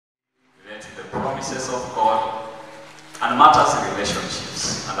promises of God and matters in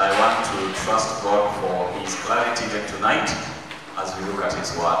relationships. And I want to trust God for His clarity even tonight as we look at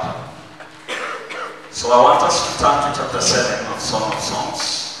His Word. So I want us to turn to chapter 7 of Song of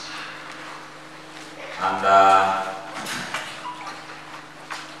Songs. And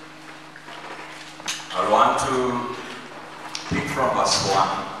I want to pick from verse 1.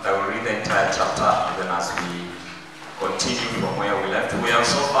 I will read the entire chapter even as we continue from where we left. We have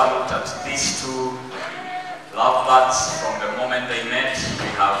so far looked at these two lovebirds from the moment they met. We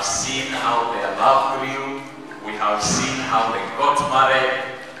have seen how their love grew. We have seen how they got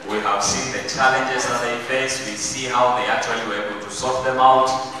married. We have seen the challenges that they faced. We see how they actually were able to sort them out.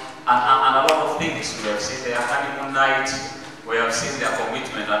 And a lot of things. We have seen their honeymoon night. We have seen their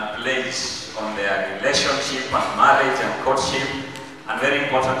commitment and pledge on their relationship and marriage and courtship. And very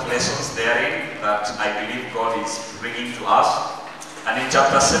important lessons therein that I believe God is bringing to us. And in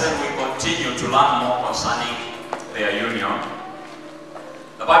chapter 7 we continue to learn more concerning their union.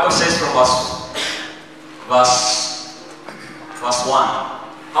 The Bible says from verse 1,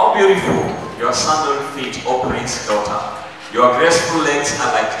 "How beautiful your sandaled feet, O Prince's daughter! Your graceful legs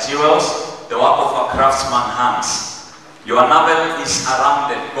are like jewels, the work of a craftsman's hands. Your navel is a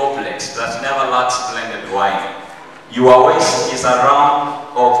rounded goblet that never lacks blended wine. Your waist is a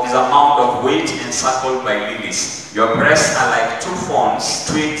mound of wheat encircled by lilies. Your breasts are like two fawns,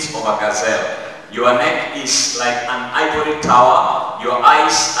 twins of a gazelle. Your neck is like an ivory tower. Your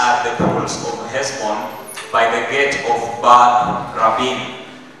eyes are the pools of Heshbon by the gate of Bad Rabin.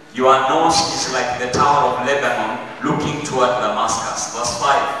 Your nose is like the tower of Lebanon looking toward Damascus." Verse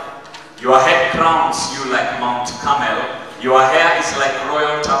 5. "Your head crowns you like Mount Carmel. Your hair is like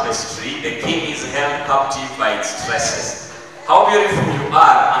royal tapestry. The king is held captive by its tresses. How beautiful you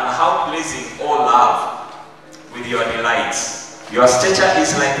are, and how pleasing, O love, with your delights. Your stature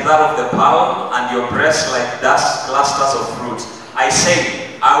is like that of the palm, and your breasts like dust clusters of fruit. I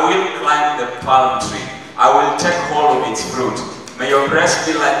say, I will climb the palm tree. I will take hold of its fruit. May your breasts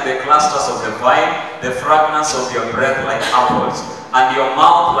be like the clusters of the vine, the fragrance of your breath like apples, and your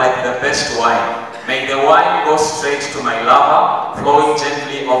mouth like the best wine. May the wine go straight to my lover, flowing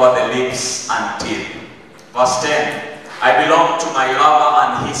gently over the lips and teeth." Verse 10. "I belong to my lover,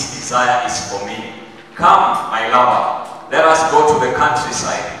 and his desire is for me. Come, my lover, let us go to the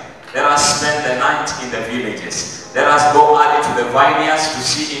countryside. Let us spend the night in the villages. Let us go early to the vineyards to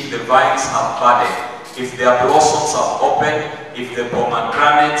see if the vines have budded, if their blossoms have opened, if the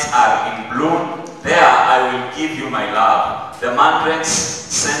pomegranates are in bloom. There I will give you my love. The mandrakes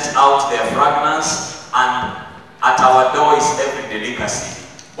sent out their fragrance, and at our door is every delicacy,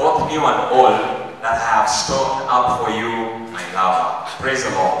 both new and old, that I have stored up for you, my lover." Praise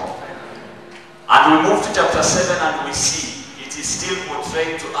the Lord. And we move to chapter 7 and we see it is still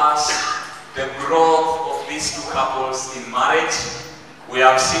portraying to us the growth of these two couples in marriage. We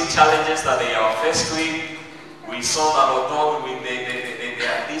have seen challenges that they are faced with. We saw that although they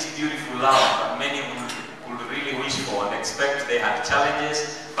are this beautiful love that many would really wish for and expect, they had challenges,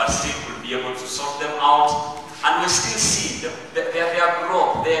 but still could be able to sort them out. And we still see their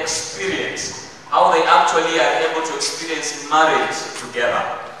growth, their experience, how they actually are able to experience marriage together.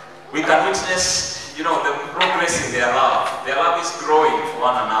 We can witness, the progress in their love. Their love is growing for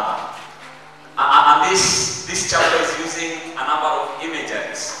one another. And this chapter is using a number of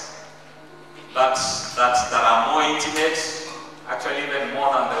imageries that are more intimate, actually even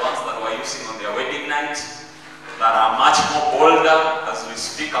more than the ones that we're using on their wedding night, that are much more bolder as we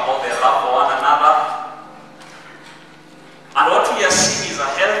speak about their love for one another. And what we are seeing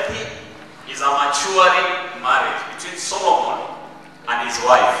is a maturing marriage between Solomon and his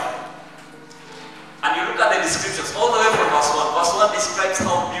wife. And you look at the descriptions all the way from verse 1. Verse 1 describes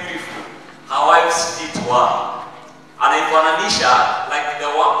how beautiful her wife's feet were. And Ifananisha, like the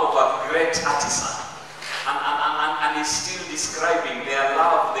work of a great artisan. And he's still describing their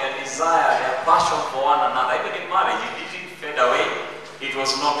love, their desire, their passion for one another. Even in marriage, it didn't fade away. It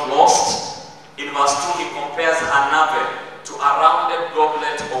was not lost. In verse 2, he compares her navel to a rounded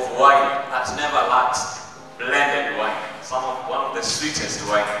goblet of wine that never lacks blended wine. One of the sweetest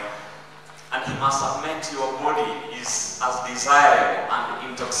wine. And he must have meant your body is as desirable and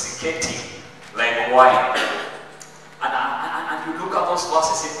intoxicating like wine. And you look at those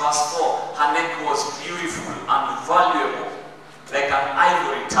verses in verse 4, her neck was beautiful and valuable, like an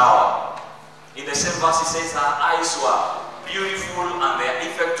ivory tower. In the same verse, he says her eyes were beautiful and their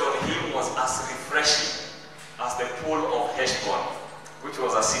effect on him was as refreshing as the pool of Heshbon, which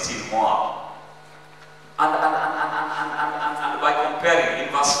was a city in Moab. And by comparing, in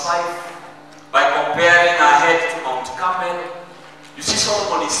verse 5, by comparing her head to Mount Carmel, you see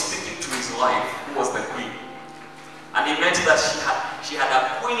Solomon is speaking to to his wife, who was the queen. And he meant that she had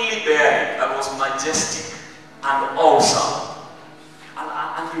a queenly bearing that was majestic and awesome.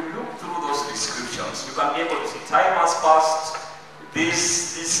 And you look through those descriptions, you can be able to see time has passed,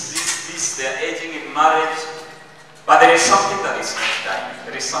 they're aging in marriage, but there is something that is not dying.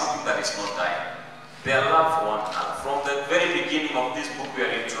 There is something that is not dying. Their love for one another. From the very beginning of this book, we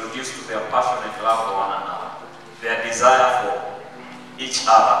are introduced to their passionate love for one another, their desire for each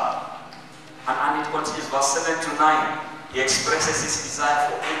other. And it continues, verse 7 to 9. He expresses his desire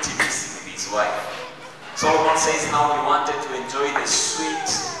for intimacy with his wife. Solomon says how he wanted to enjoy the sweet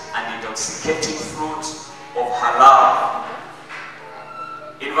and intoxicating fruit of her love.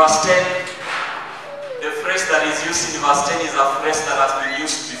 In verse 10, the phrase that is used in verse 10 is a phrase that has been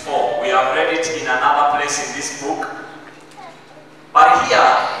used before. We have read it in another place in this book. But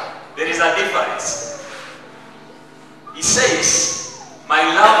here, there is a difference. He says, my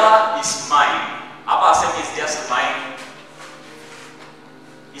lover is mine. Abba said is just mine.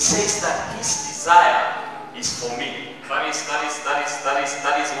 He says that his desire is for me. That is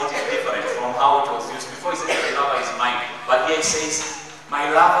what is different from how it was used before. He says my lover is mine. But here he says,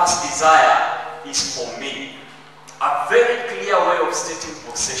 my lover's desire is for me. A very clear way of stating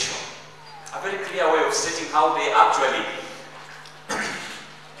possession. A very clear way of stating how they actually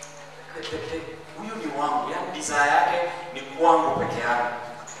huyu ni wangu, yani desire yake ni kwangu peke yake.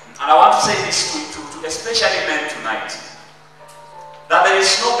 And I want to say this to especially men tonight, that there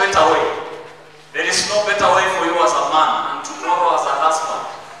is no better way. There is no better way for you as a man, and tomorrow as a husband,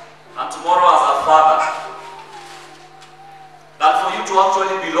 and tomorrow as a father, than for you to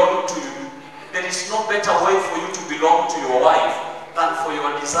actually belong to you. There is no better way for you to belong to your wife than for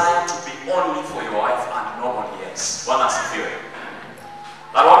your desire to be only for your wife and nobody else. One has to feel it.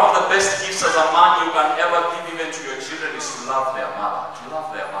 That one of the best gifts as a man you can ever give even to your children is to love their mother. To love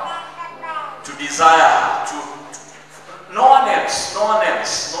their mother. To desire her. No one else.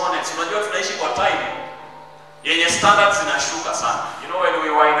 Unajua tunaishi kwa time yenye standards zinashuka sana. You know, when we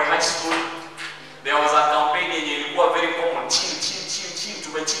were in high school, there was a campaign yenye ilikuwa very common. Chini.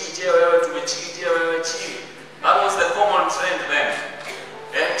 That was the common trend then.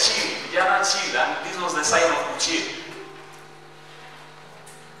 Chill. Vijana chill. And this was the sign of chill.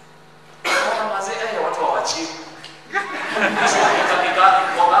 Watu hawachill.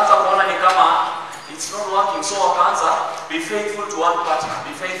 Wakaanza kuona ni kama it's not working, so wakaanza be faithful to one partner,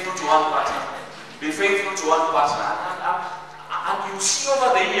 be faithful to one partner, be faithful to one partner. And you see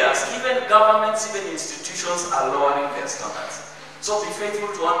over the years, even governments, even institutions are lowering their standards. So be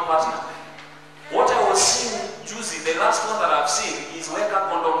faithful to one partner. What I was seeing juicy, the last one that I've seen is weka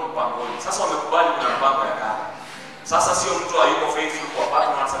condom mpangoni. Sasa wamekubali kuna mpango ya kale. Sasa sio mtu hayuko faithful kwa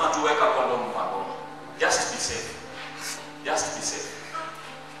partner, wanasema tu weka condom mpangoni. Just be safe. Just be safe.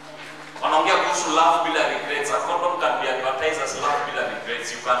 Wanaongea kuhusu love bila regrets. A condom can be advertised as love bila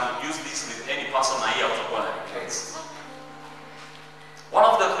regrets. You can use this with any person na hii utakuwa na regrets. One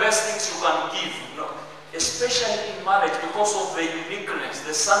of the best things you can give, especially in marriage, because of the uniqueness,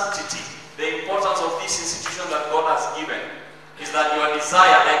 the sanctity, the importance of this institution that God has given, is that your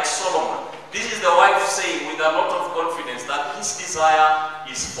desire, like Solomon, this is the wife saying with a lot of confidence that his desire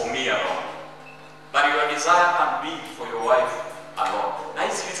is for me alone. But your desire can be for your wife alone. Na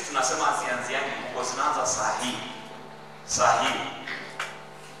hizi vitu tunasema zianziani kwa zinaanza sahihi.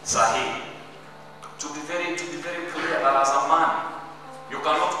 To be very clear that as a man, you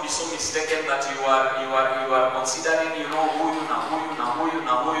cannot be so mistaken that you are considering, you know, huyu na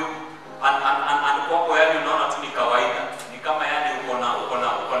huyu and kwako yani unaona tu ni kawaida. Ni kama yani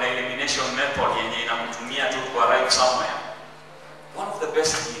uko na elimination method yenye inamtumia tu to arrive somewhere. One of the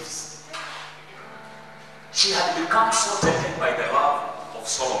best gifts. She had become so taken by the love of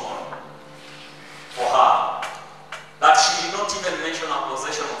Solomon for her that she did not even mention a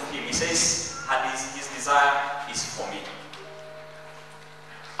possession of him. He says, his desire is for me.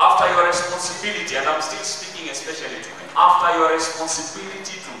 After your responsibility, and I'm still speaking especially to men, after your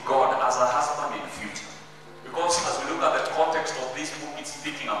responsibility to God as a husband in future, because as we look at the context of this book, it's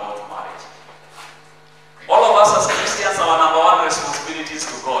speaking about marriage. All of us as Christians, our number one responsibility is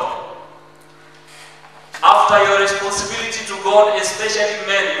to God. After your responsibility to God, especially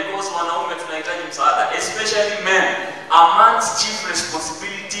men, because wanaume tunahitaji msaada, especially men, a man's chief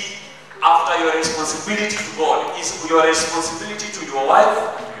responsibility after your responsibility to God is your responsibility to your wife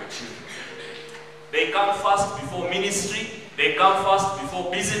and to your children. They come first before ministry, they come first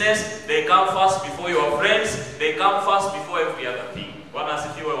before business, they come first before your friends, they come first before every other thing. Bwana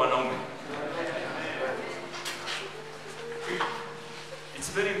asifiwe wanaume. It's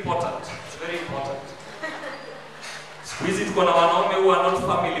very important. It's very important. Hizi tuko na wanaume who are not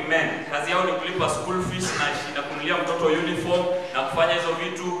family men. Kazi yao ni kulipa school fees na kununulia mtoto uniform na kufanya hizo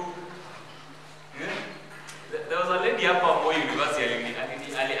vitu. There was a lady hapa Moi University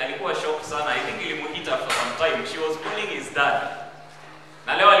alikuwa shocked sana. I think ilimuhit after some time. She was calling his dad.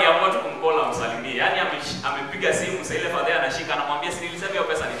 Na leo aliamua tu kumcall amsalimie. Yaani amepiga simu sasa ile father anashika anamwambia si nilisema hiyo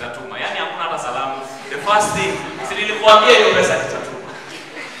pesa nitatuma. Yaani hakuna hata salamu. The first thing, si nilikwambia hiyo pesa nitatuma.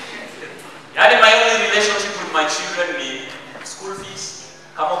 Yaani my only relationship with my children ni school fees.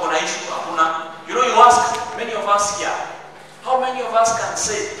 Kama kuna issue hakuna. You know, you ask many of us here. How many of us can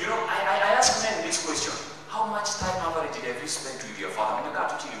say, you know, I ask men this question. How much time average have you spent with your father? Mmekaa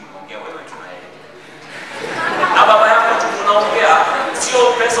tu chini mnaongea wewe tu na yeye. Na baba yako tu mnaongea,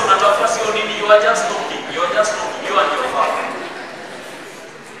 sio pesa unatafuta, sio nini, you are just talking. You are just talking, you and your father.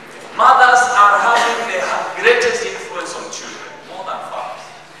 Mothers are having the greatest influence on children, more than fathers.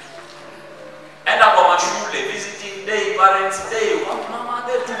 Enda kwa mashule, visiting day, parents day, mama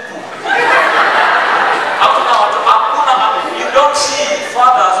day tupu. You don't see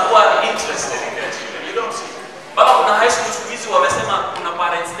fathers who are interested in their children. You don't see. Baba kuna high school hizi wamesema kuna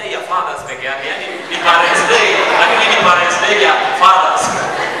parents day ya fathers peke yake. Yaani ni parents day, lakini ni parents day ya fathers.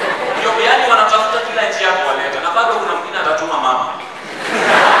 Ndio yani wanatafuta kila njia ya kuwaleta na bado kuna mwingine atatuma mama.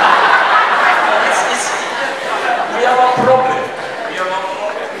 We have a problem. We have a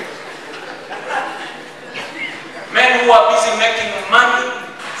problem. Men who are busy making money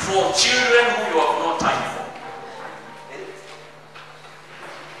for children who you have no time for.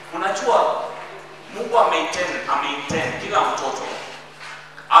 Unajua Mungu ameintend kila mtoto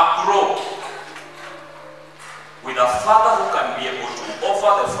grow with a father who can be able to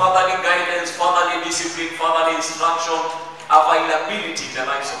offer the fatherly guidance, fatherly discipline, fatherly instruction, availability in the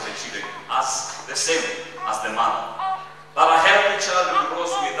lives of the children as the same as the mother. That a healthy child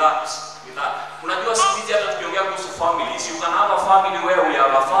grows with that. Unajua siku hizi hata tukiongea kuhusu families, you can have a family where we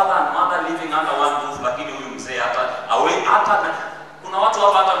have a father and mother living under one roof, lakini huyu mzee hata kuna watu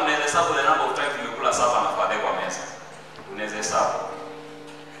hapa hata mnaweza hesabu the number of times tumekula sapa na father kwa meza. Unaweza hesabu.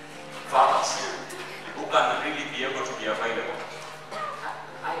 Fathers who can really be able to be available.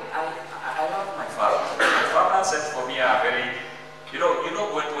 I love my father. My father said for me are very, you know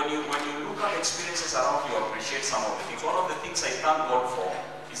when you look at experiences around you, appreciate some of the things. One of the things I thank God for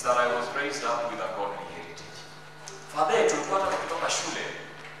is that I was raised up with a godly heritage. Father tulikuwa kutoka shule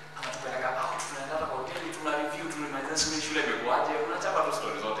anatupeleka out, tunaenda kwa hoteli, tuna review, tunamaliza shule imekuaje, unachapa tu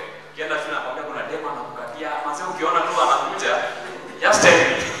stories zote. Kienda shule anakwambia kuna demo anakukatia, mzee ukiona tu anakuja,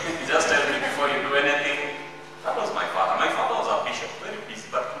 just tell me before you do anything. That was my father. My father was a bishop, very busy,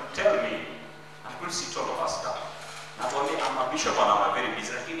 but could tell me, and could sit all of us down. Not only I'm a bishop and I'm very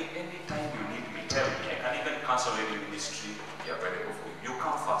busy, like anytime you need me, tell me. I can even cancel any ministry you're available for you. You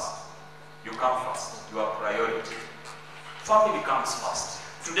come first. You come first. You are priority. Family comes first.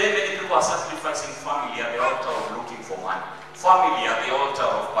 Today many people are sacrificing family at the altar of looking for money. Family at the altar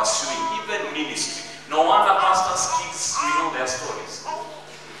of pursuing, even ministry. No wonder pastors' kids, we know their stories.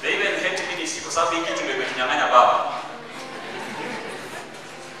 They even hate ministry because sababu hiki tumekinyang'anya baba.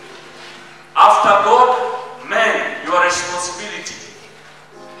 After God, men, your responsibility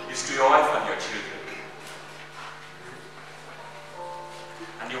is to your wife and your children.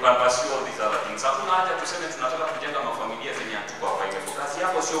 And you can pursue all these other things. Hakuna haja tuseme tunataka kujenga mafamilia zenye hatuko available. Kazi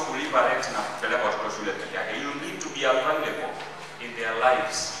yako sio kulipa rent na kupeleka watoto shule peke yake. You need to be available in their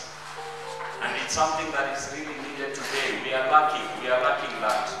lives. And it's something that is really needed today. We are lacking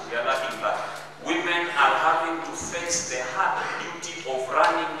that. Women are having to face the hard duty of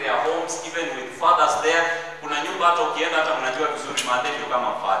running their homes even with fathers there. Kuna nyumba hata ukienda hata mnajua vizuri madeni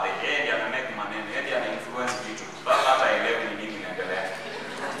kama father. Yeye ndiye anamake maneno, yeye ndiye ana-influence vitu. Baba hata elewi ni nini inaendelea.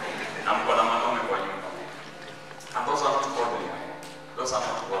 Na mko na wanaume kwa nyumba. And those are not godly. Those are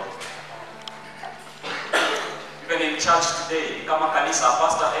not godly. Even in church today, kama kanisa,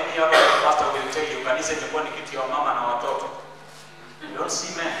 pastor, any other pastor will tell you, kanisa imekuwa ni kitu ya mama na watoto. You don't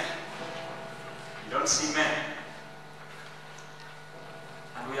see men. You don't see men.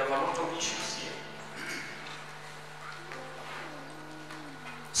 And we have a lot of issues here.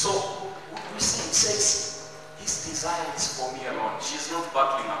 So, we see it says, his desire is for me alone. She's not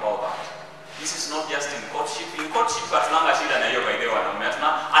battling about that. This is not just in courtship. In courtship, hatunanga shida na hiyo by the way wanaume.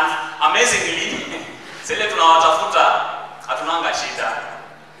 And amazingly, sile tunawatafuta, hatunanga shida.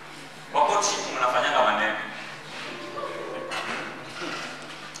 Kwa courtship mnafanyanga maneno.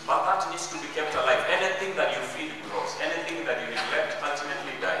 But that needs to be kept alive. Anything that you feed grows. Anything that you neglect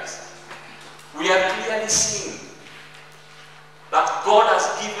ultimately dies. We are clearly seeing that God has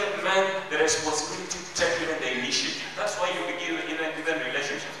given men the responsibility to take even the initiative. That's why you begin even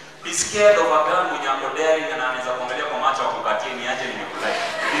relationships. Be scared of a girl when you're daring and anaweza kuangalia kwa macho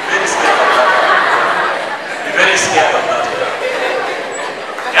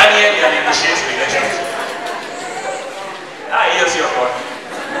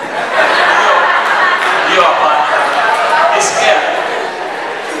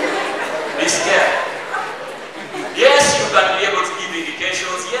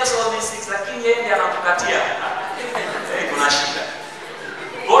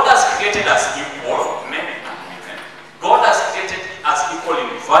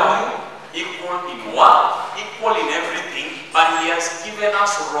given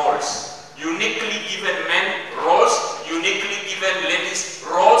us roles. Uniquely given men roles, uniquely given ladies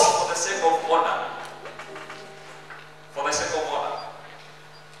roles for the sake of order. For the sake of order.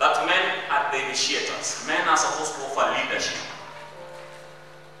 That men are the initiators. Men are supposed to offer leadership.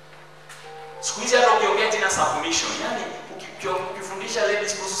 Squeeze out of your getting a submission. Yani, ukifundisha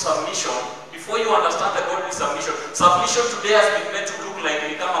ladies kuhusu submission, before you understand the godly submission, submission today has been made to look like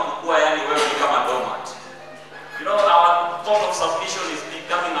ni kama kukua, yani wewe ni kama doormat. You know, our thought of submission is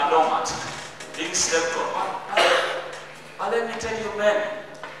becoming a doormat, being stepped on. But let me tell you, men,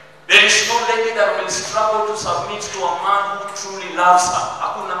 there is no lady that will struggle to submit to a man who truly loves her.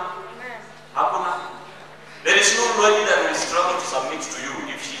 Hakuna. Hakuna. There is no lady that will struggle to submit to you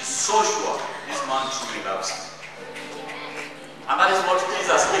if she is so sure this man truly loves her. And that is what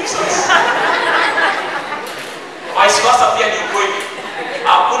Jesus gives us. Vice versa pia ni ukweli.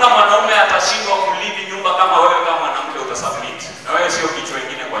 Hakuna mwanaume atashindwa kulidi nyumba kama wewe kama mwanamke utasubmit. Na wewe sio kichwa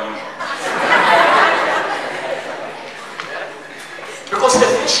kingine kwa nyumba. Because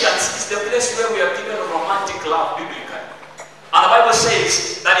Ephesians is the place where we are given romantic love biblically. And the Bible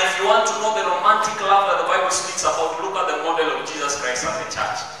says that if you want to know the romantic love that the Bible speaks about, look at the model of Jesus Christ and the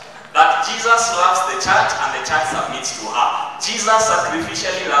church. That Jesus loves the church and the church submits to her. Jesus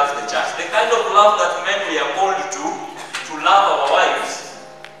sacrificially loves the church. The kind of love that men we are called to love our wives,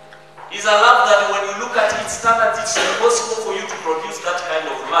 is a love that when you look at its standards, it's impossible for you to produce that kind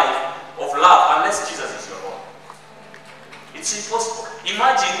of life, of love, unless Jesus is your Lord. It's impossible.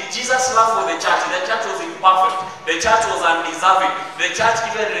 Imagine Jesus' love for the church. The church was imperfect. The church was undeserving. The church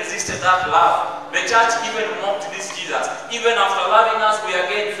even resisted that love. The church even mocked this Jesus. Even after loving us, we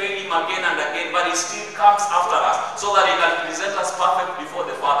again fail him again and again, but he still comes after us so that he can present us perfect before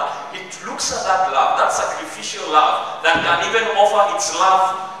the Father. It looks at that love, that sacrificial love, that can even offer its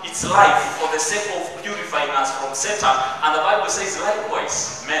love, its life for the sake of purifying us from Satan. And the Bible says,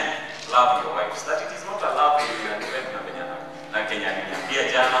 likewise, men, love your wives. That it is not a love you can depend on.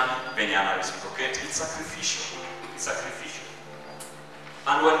 It's sacrificial. It's sacrificial.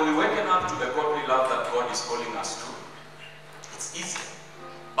 And when we waken up to the godly love that God is calling us to, it's easy.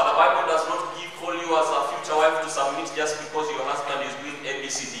 But the Bible does not call you as a future wife to submit just because your husband is doing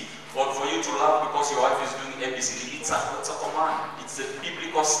ABCD, or for you to love because your wife is doing ABCD. It's a command. It's the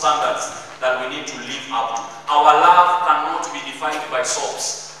biblical standards that we need to live up to. Our love cannot be defined by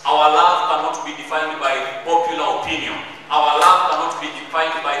soaps. Our love cannot be defined by popular opinion. Our love cannot be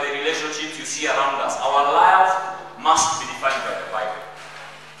defined by the relationships you see around us. Our love must be defined by the Bible.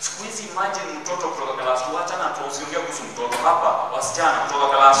 Squeeze, imagine mtoto kutoka class 2, acha na tuongea kuhusu mtoto hapa, wasichana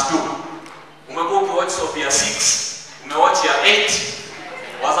kutoka class 2. Umekuwa ukiwatch soap ya 6, umewatch ya 8.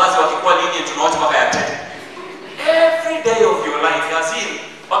 Wazazi wakikuwa lenient tunawatch mpaka ya 10. Every day of your life, yazini.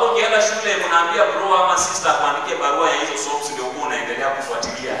 Bado ukienda shule unaambia bro ama sister kuandikia barua ya hizo soaps ndio uko unaendelea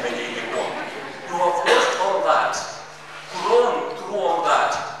kufuatilia penye imekuwa. You have lost all that. Grown through all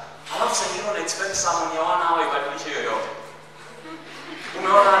that. Alafu sasa you don't expect someone ya wana hawa ibadilishe yoyote.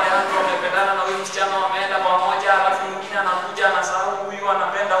 Umeona watu wamependana na huyu msichana wameenda pamoja, alafu mwingine anakuja anasahau huyu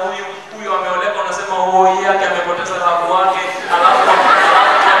anapenda huyu, huyu ameoleka unasema oh yake amepoteza rabu wake, alafu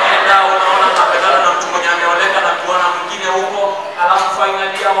anaenda unaona anapendana na mtu mwenye ameoleka na kuona mwingine huko, alafu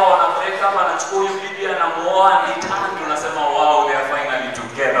finally hao wana break up, anachukua huyu bibi anamuoa and turn unasema wow they are finally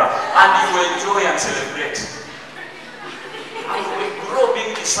together and you enjoy and celebrate. And we grow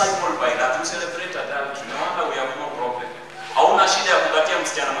being discipled by that. We celebrate adultery. No wonder we have no problem. Hauna shida ya kukatia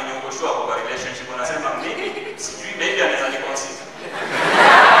msichana mwenye ugoshua kwa relationship. Unasema mimi sijui maybe anaweza ni consider.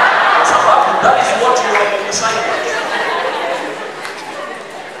 Kwa sababu that is what you are deciding.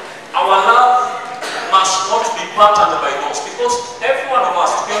 Our love must not be patterned by those, because every one of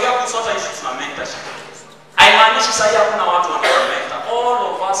us tukiongea kuhusu hata issues na mentorship. Haimaanishi sasa hakuna watu wanamenta. All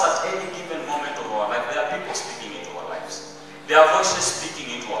of us at any given moment of our life, there are people speaking into our lives. There are voices speaking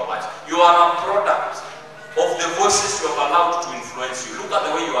into our lives. You are a product of the voices you have allowed to influence you. Look at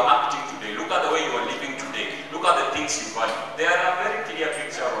the way you are acting today. Look at the way you are living today. Look at the things you value. There are a very clear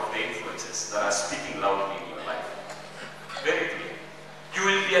picture of the influences that are speaking loudly in your life. Very clear. You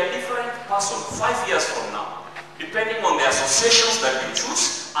will be a different person 5 years from now, depending on the associations that you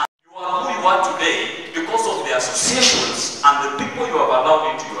choose. And you are who you are today because of the associations and the people you have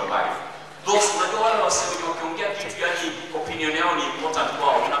allowed into your life. Those unajua wale wasio wakiongea kitu yani opinion yao ni important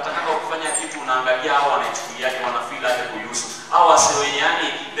kwao. Unataka kufanya kitu unaangalia hao wanaichukuliaje, wanafeel aje kuhusu. Hao wasio yani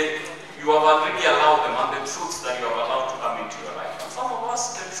you have already allowed them and the truths that you have allowed to come into your life. And some of us,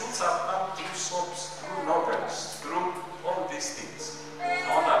 the truths have come through soaps, through novels, through all these things.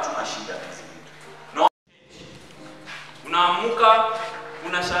 Naona hatuna shida hizi vitu. No. Unaamuka,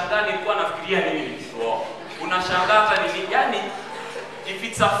 unashangaa nilikuwa nafikiria nini nikiwa. Unashangaa hata nini yani If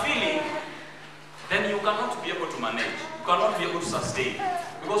it's a feeling, then you cannot be able to manage. You cannot be able to sustain.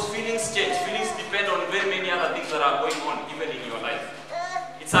 Because feelings change. Feelings depend on very many other things that are going on even in your life.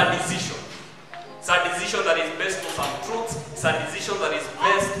 It's a decision. It's a decision that is based on some truth. It's a decision that is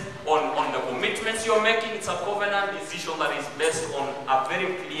based on the commitments you're making. It's a covenant decision that is based on a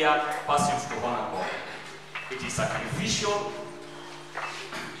very clear pursuit to honor God. It is sacrificial.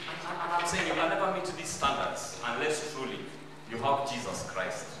 And I'm saying you can never meet these standards unless truly you have Jesus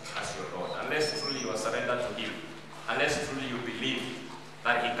Christ as your Lord. Unless truly you are surrendered to Him. Unless truly you believe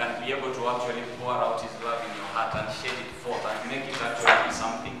that He can be able to actually pour out His love in your heart and shed it forth and make it actually be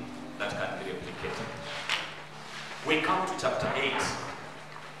something that can be replicated. We come to chapter 8.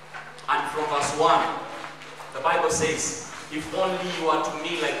 And from verse 1, the Bible says, if only you are to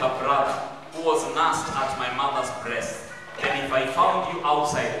me like a brother who was nursed at my mother's breast, then if I found you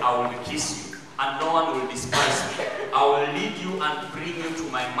outside, I will kiss you, and no one will despise me. I will lead you and bring you to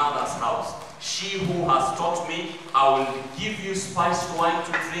my mother's house. She who has taught me, I will give you spiced wine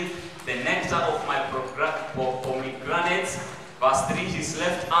to drink, the nectar of my pomegranates. Verse 3, his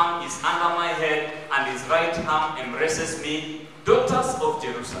left arm is under my head, and his right arm embraces me. Daughters of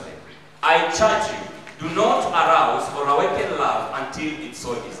Jerusalem, I charge you, do not arouse or awaken love until it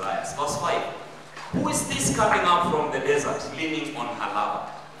so desires. Verse 5, who is this coming up from the desert, leaning on her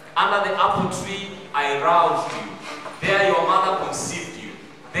lover? Under the apple tree I roused you. There your mother conceived you.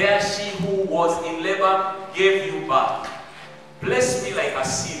 There she who was in labor gave you birth. Place me like a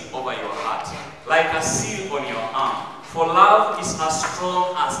seal over your heart, like a seal on your arm. For love is as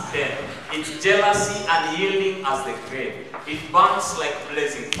strong as death, its jealousy unyielding as the grave. It burns like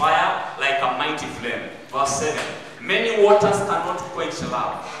blazing fire, like a mighty flame. Verse 7, many waters cannot quench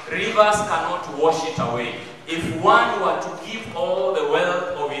love, rivers cannot wash it away. If one were to give all the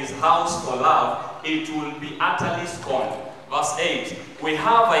wealth of his house for love, it will be utterly scorned. Verse 8, we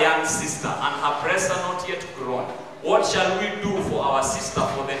have a young sister, and her breasts are not yet grown. What shall we do for our sister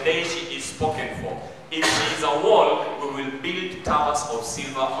for the day she is spoken for? If she is a wall, we will build towers of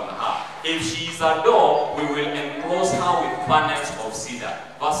silver on her. If she is a door, we will enclose her with panels of cedar.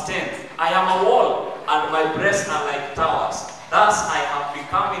 Verse 10, I am a wall, and my breasts are like towers. Thus I have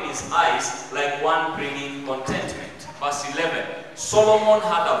become in his eyes like one bringing contentment. Verse 11, Solomon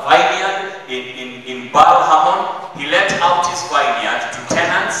had a vineyard in Baal-Hamon. He let out his vineyard to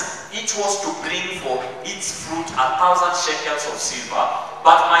tenants. Each was to bring for its fruit 1,000 shekels of silver.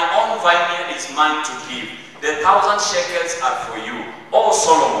 But my own vineyard is mine to give. The 1,000 shekels are for you, O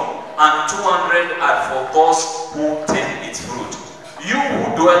Solomon, and 200 are for those who tend its fruit. You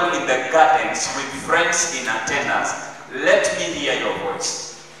who dwell in the gardens with friends in attendance, let me hear your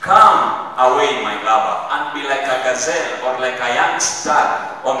voice. Come away, my lover, and be like a gazelle or like a young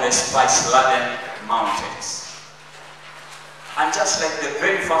stag on the spice-laden mountains. And just like the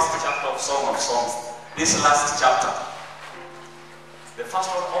very first chapter of Song of Songs, this last chapter, the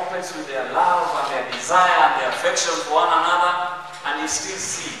first one opens with their love and their desire and their affection for one another, and you still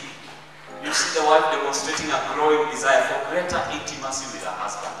see the wife demonstrating a growing desire for greater intimacy with her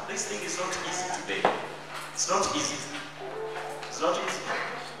husband. This thing is not easy today. It's not easy. It's not easy.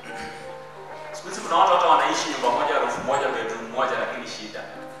 Siku hizi kuna watu hata wanaishi nyumba moja, roof moja, bedroom moja, lakini shida.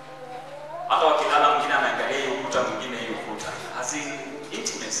 Hata wakilala mwingine anaangalia hiyo ukuta, mwingine hiyo ukuta. As in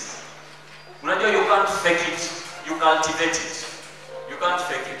intimacy. Unajua you can't fake it. You cultivate it. You can't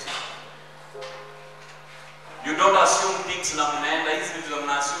fake it. You don't assume things na mnaenda hizi vitu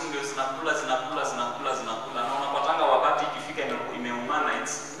mna assume ndio zinakula. Na unapatanga wakati ikifika imeumana,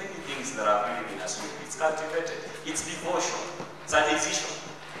 it's many things that have really been assumed. It's cultivated. It's devotion. It's a decision.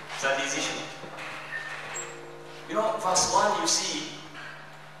 It's a decision. You know, verse 1 you see,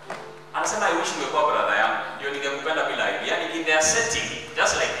 anasema I wish ungekuwa brother yangu, ndio ningekupenda bila aibu. Yani in their setting,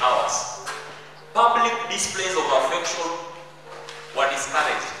 just like ours, public displays of affection were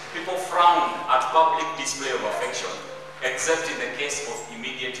discouraged. People frowned at public display of affection, except in the case of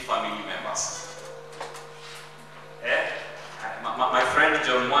immediate family members. My friend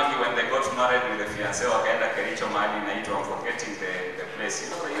John Mwangi, when they got married with the fiancé, wakaenda Kericho mahali inaitwa, I'm forgetting the place. You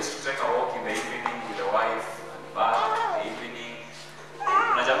know, they used to take a walk in the evening with the wife and back in the evening.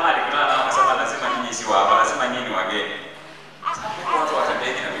 Na jamaa alikutana nao akasema lazima nyinyi si hapa, lazima nyinyi ni wageni. Sasa watu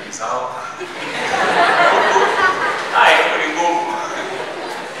watembee na bibi zao. Hai, ni ngumu.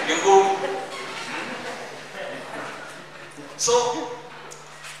 Ni ngumu. So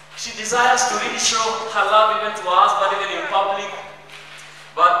she desires to really show her love even to her husband, even in public.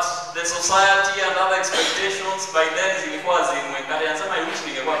 But the society and other expectations by then zilikuwa zimwekali. Anasema I wish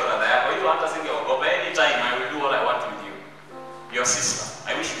ningekuwa brother yako. Hiyo hata singeogopa. Anytime I will do what I want with you. Your sister.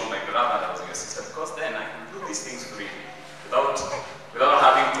 I wish you were my brother that was your sister. Because then I can do these things freely. Without without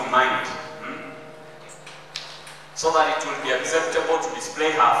having to mind. So that it will be acceptable to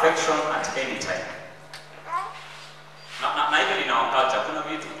display her affection at any time. Na hivi in our culture, kuna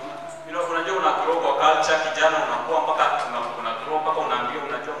vitu, unajua unagrow kwa culture, kijana unakuwa mpaka unagrow mpaka unaambia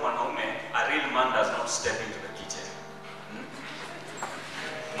unajua mwanaume, a real man does not step into the kitchen.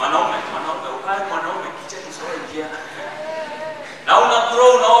 Mwanaume kitchen sio ingia. Na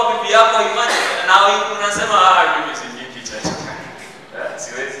unagrow unaoa bibi yako imagine na unasema mimi si kitchen.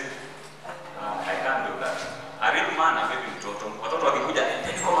 Siwezi. I can't do that. A real man abebi mtoto. Watoto wakikuja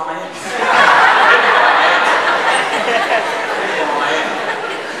ndeni kwa mama yenu.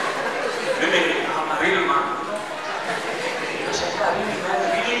 Mimi I'm a real man.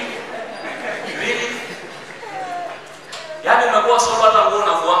 Really? Yaani umekuwa solo hata nguo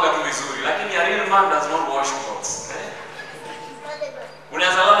unafuanga tu vizuri, lakini a real man does not wash clothes.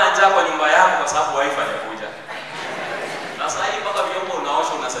 Unaweza lala njaa kwa nyumba yako kwa sababu wife hajakuja. Na sasa hivi mpaka vyombo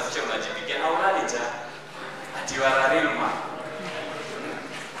unaosha, unasafisha, unajipikia na ulali njaa. Ati you are a real man.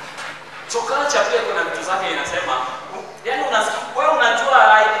 So culture pia kuna vitu zake inasema, yaani wewe unajua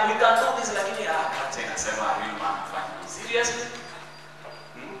we can do this, lakini culture inasema a real man fine. Seriously?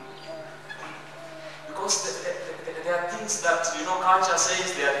 Because there are things that culture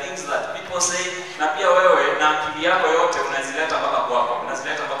says, there are things that people say, na pia wewe na akili yako yote unazileta mpaka kwako,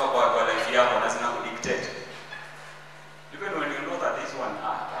 unazileta mpaka kwa life yako na zinakudictate. Even when you know that this one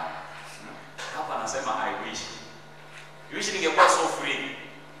hapa anasema I wish ningekuwa so free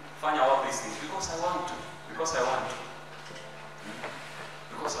fanya all these things because I want to.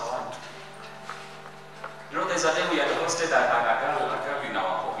 There's a day we had hosted a girl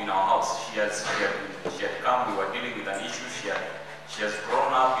in our house. She had come. We were dealing with an issue. She has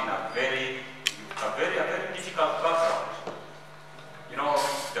grown up in a very difficult background.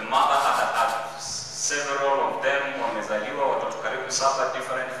 The mother had several of them. Wamezaliwa watoto karibu 7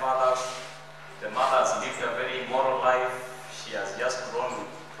 different fathers. The mother has lived a very immoral life. She has just grown with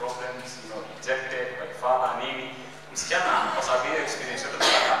problems, rejected by father. Nini msichana kwa sababu hiyo experience yote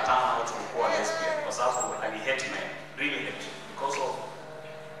tunakatana au tulikuwa lesbian kwa sababu I hate men, really hate, because of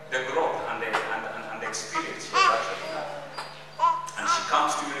the growth and the experience she has actually had. And she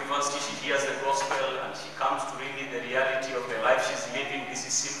comes to university, she hears the gospel, and she comes to really the reality of the life she's living. This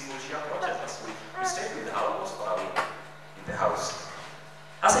is sinful. She approaches us. We stayed with her almost for a week in the house.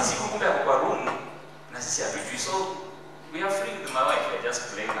 As I see kumbe kwa room na sisi hatujui, so we are free with my wife. We are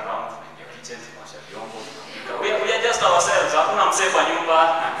just playing around in the kitchen, tunasha vyombo. We are just ourselves. Hakuna msee kwa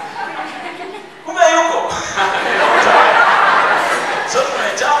nyumba. Kumbe yuko. So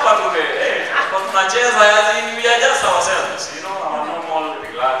tunachapa tunacheza yaani we are just ourselves. Our normal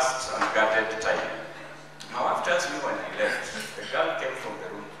relaxed and guarded time. My wife tells me when I left, the girl came from the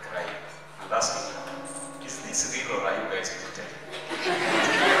room crying and asking, is this real or are you guys pretending?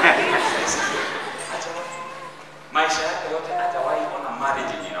 Maisha yake yote hajawahi ona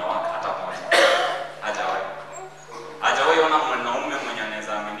marriage inawaka hata moja. Hajawahi ona mwanaume mwenye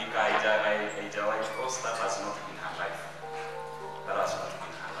anaweza aminika, hajawahi, because that has not been her life. That has not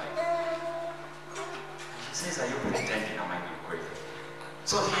been her life. She says, are you pretending? Am I going?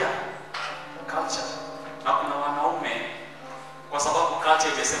 So here, culture. Na kuna wanaume, kwa sababu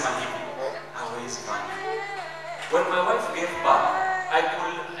culture imesema hivi, hawezi fanya. When my wife gave birth, I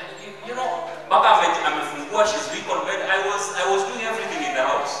could, mpaka amefungua, she's weak on bed, I was doing everything in the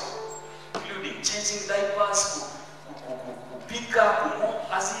house, including changing diapers, kupika,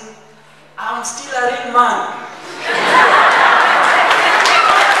 as in, I'm still a real man.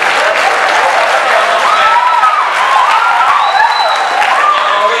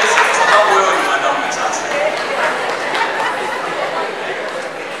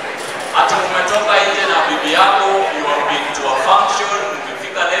 Hata umetoka nje na bibi yako, you have been to a function,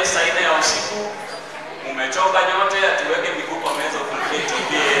 umefika late saa 4 ya usiku, umechoka nyote, atuweke miguu kwa meza kumplete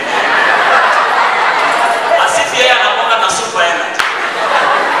hivi. Asifi yeye anakuwa na super energy.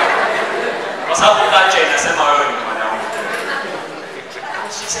 Kwa sababu culture inasema wewe ni mwanaume.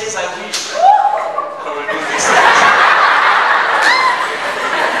 She says, I wish I will do this.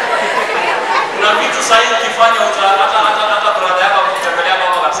 Kuna vitu sasa hivi ukifanya hata brother yako kutembelea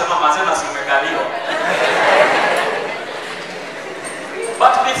kama akasema mazena simekaliwa.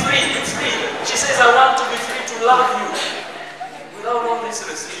 But be free, be free. She says, I want to be free to love you without all these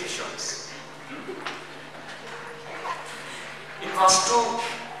restrictions. In verse 2,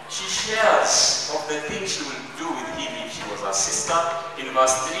 she shares of the things she will do with him if she was a sister. In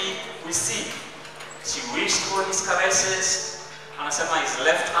verse 3, we see she wished for his caresses. Anasema his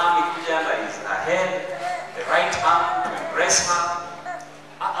left arm ikuja under his head, the right arm to embrace her.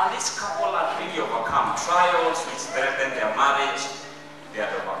 And this couple had really overcome trials which threatened their marriage.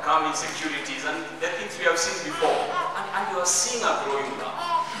 insecurities and the things we have seen before. And you are seeing a growing love.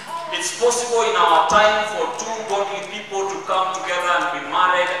 It's possible in our time for two godly people to come together and be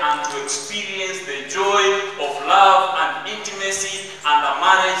married and to experience the joy of love and intimacy and a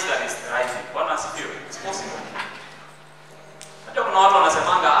marriage that is thriving. It's possible. Hata kuna watu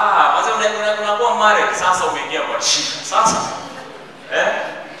wanasemanga, mazee unakuwa married, sasa umeingia kwa shida. Sasa,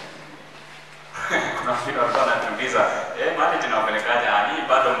 kuna mtu alikuwa anatuuliza, mali tunawapelekaje? Hadi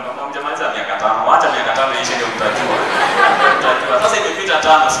bado mjamaliza miaka 5. Acha miaka 5 ishe ndio mtajua. Sasa imepita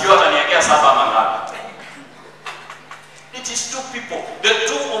 5, sijui ataniwekea 7 ama ngapi. It is two people. The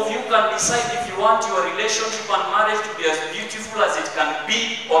two of you can decide if you want your relationship and marriage to be as beautiful as it can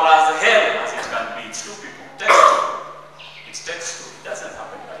be or as hell as it can be. It's two people. It takes two. It doesn't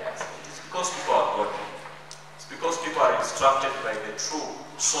happen by accident. It's because people are godly. It's because people are instructed by the true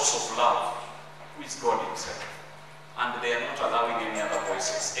source of love, who is God himself. And they are not allowing any other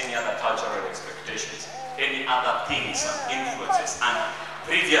voices, any other cultural expectations, any other things and influences and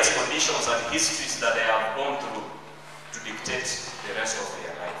previous conditions and histories that they have gone through to dictate the rest of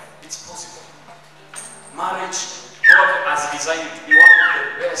their life. It's possible. Marriage, God has designed it to be one of the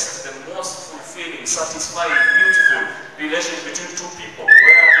best, the most fulfilling, satisfying, beautiful relationship between two people,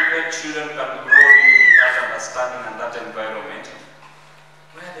 where even children can grow really with that understanding and that environment,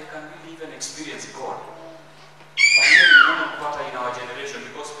 where they can really even experience God. But here we don't put in our generation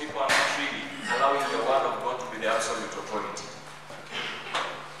because people are not really allowing the word of God to be the absolute authority.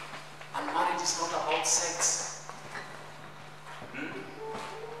 And marriage is not about sex.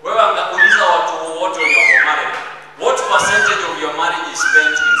 Wewe angauliza watu wote wenye married, what percentage of your marriage is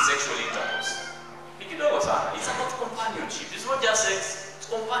spent in sexual intercourse? Ni kidogo sana. It's about companionship. It's not just sex, it's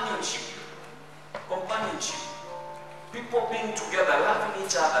companionship. Companionship. People being together, loving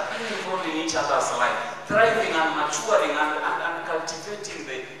each other, being involved in each other's life, thriving and maturing and cultivating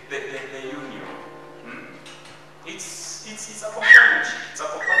the union. It's a companionship. It's a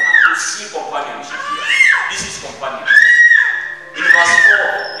companionship. You see companionship here. This is companionship. In verse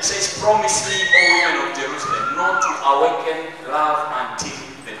 4, it says, "Promise me, O women of Jerusalem, not to awaken love until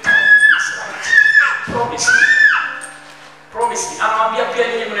the time is right." Promise me. Promise me. Anawambia pia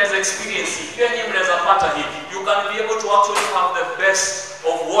nyinyi mnaweza experience hii. Pia nyinyi mnaweza pata hii. You can be able to actually have the best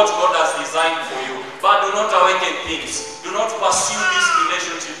of what God has designed for you. But do not awaken things. Do not pursue this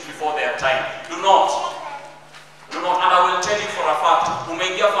relationship before their time. Do not. Do not. And I will tell you for a fact,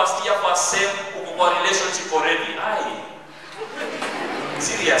 umeingia first year, first sem, uko kwa relationship already.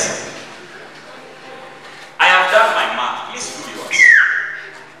 Seriously. I have done my math. Please do yours.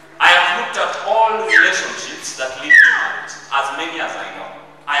 I have looked at all relationships that lead to marriage, as many as I know.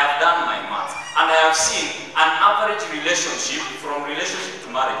 I have done my math. And I have seen an average relationship from relationship to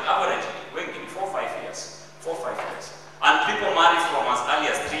marriage, average, 4 or 5 years. 4 or 5 years. And people marry from as early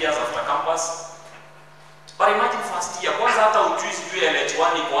as 3 years after campus. But imagine first year, kwanza hata ujui sijui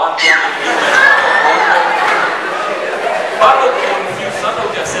LH1 iko wapi ama bado confused, hata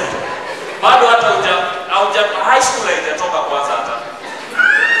ujasettle. Bado hata high school haijatoka kwanza hata.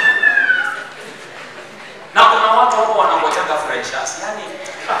 Na kuna watu hapo wanangojanga freshers, yani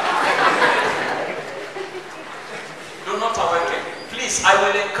do not awaken. Please, I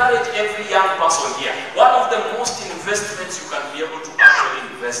will encourage every young person here. One of the most investments you can be able to actually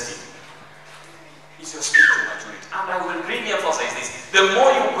invest in is your spiritual maturity. And I will really emphasize this. The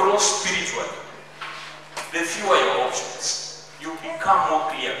more you grow spiritually, the fewer your options. You become more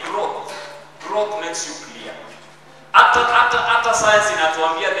clear. Growth makes you clear. After science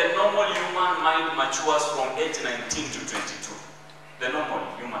inatuambia the normal human mind matures from age 19 to 22. The normal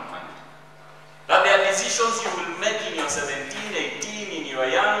human mind. That there are decisions you will make in your 17, 18, in your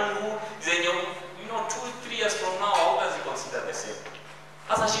young, then you know 2-3 years from now, how does it consider the same?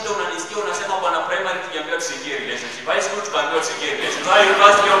 Sasa shida unanisikia unasema bwana primary tukiambia tusiingie relationship. High school tukaambia tusiingie relationship. Sasa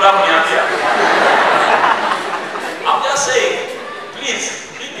university ndio unaniambia. I'm just saying, please,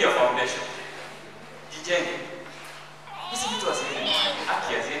 build your foundation. Jijenge. Hizi vitu haziende mahali.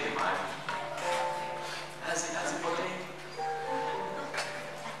 Haki haziende mahali. Hazipotei.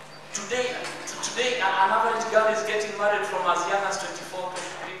 Today, an average girl is getting married from as young as 24,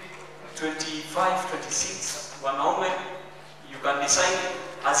 23, 25, 26. Wanaume, you can decide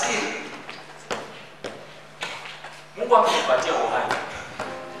as in. Mungu akupatia uhai.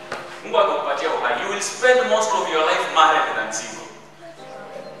 Mungu akupatia uhai. You will spend most of your life married than single.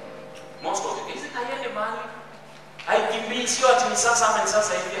 Most of it. Is it hayende mahali? Haikimbii sio ati ni sasa ama ni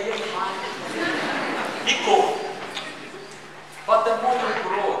sasa hivi, hayende mahali. Iko. But the more you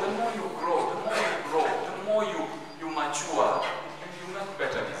grow, the more you mature, you make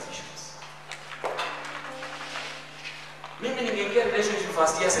better decisions. Mimi ningeingia relationship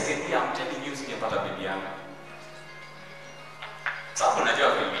first year, second year, I'm telling you, singepata bibi yangu. Sababu najua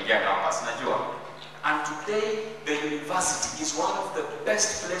kuingia campus, najua. And today, the university is one of the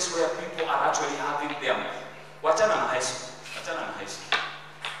best places where people are actually having them. Wachana na high school. Wachana na high school.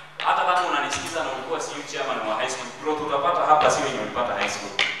 Hata kama unanisikiza na ulikuwa CU chairman wa high school, growth utapata hapa sio yenye ulipata high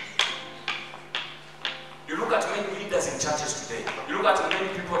school. You look at many leaders in churches today. You look at many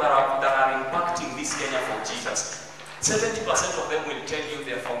people that are impacting this Kenya for Jesus. 70% of them will tell you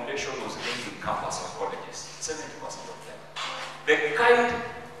their foundation was laid in campus or colleges. 70% of them.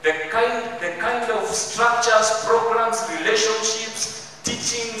 The kind of structures, programs, relationships,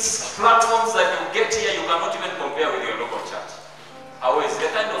 teachings, platforms that you get here, you cannot even compare with your local church. Always the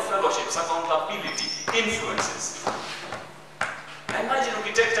kind of fellowships, accountability, influences. I imagine if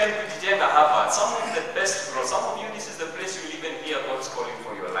you take time to kujijenga hapa, some of the best growth, some of you, this is the place you will even hear God's calling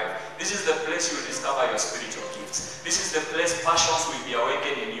for your life. This is the place you will discover your spiritual gifts. This is the place passions will be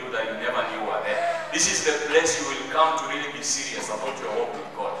awakened in you that you never knew were there. This is the place you will come to really be serious about your walk with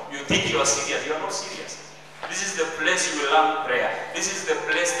God. You think you are serious, you are not serious. This is the place you will learn prayer. This is the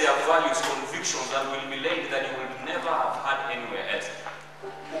place there are values, convictions that will be laid that you will never have had anywhere else.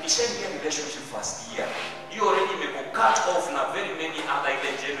 Ukishaingia relationship first year, you already may be cut off na very many other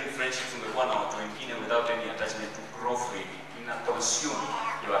even genuine friendships umekuwa na watu wengine without any attachment to grow freely. Ina consume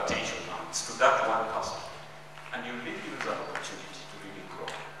your attention now. It's to that one person. And you really use that opportunity to really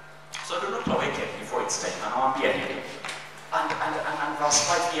grow. So do not awaken before it's time. And I want to be here. And verse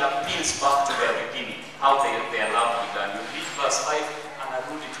 5 he appeals back to their beginning, how their love began. You read verse 5 and I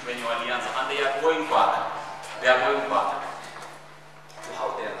read it when you are young, and they are going back. They are going back to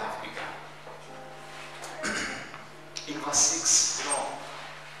how their love began. In verse 6,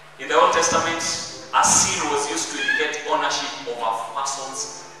 in the Old Testament, a seal was used to indicate ownership of a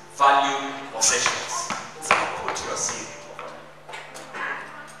person's valued possessions. So put your seal over me.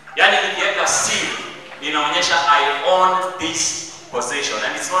 Yani nikiweka seal, inaonyesha I own this possession,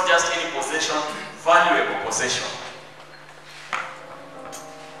 and it's not just any possession, valuable possession.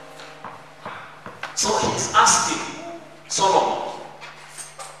 So he's asking Solomon.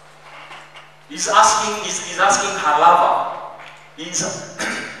 He's asking her lover.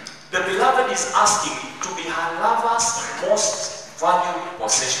 The beloved is asking to be her lover's most valued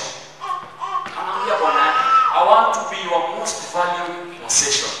possession. I want to be your most valued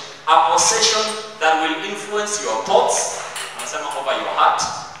possession. A possession that will influence your thoughts, over your heart.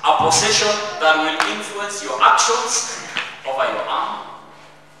 A possession that will influence your actions, over your arm.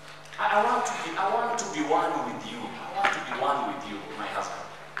 I want to be one with you. I want to be one with you, my husband.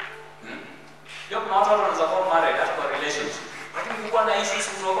 You're not married, that's a relationship. Lakini ukikuwa na issues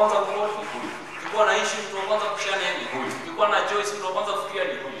unaanza kuona ni huyu. Ukikuwa na issues unaanza kushana ni huyu. Ukikuwa na joys unaanza kufikiria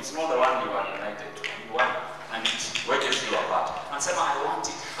ni huyu. It's not the one you are united to. You want, and it wedges you apart. And say, I want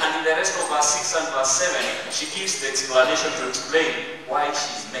it. And in the rest of verse 6 and verse 7, she gives the explanation to explain why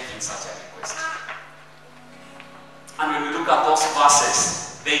she's making such a request. And when we look at those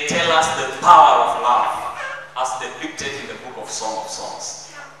verses, they tell us the power of love as depicted in the book of Song of Songs.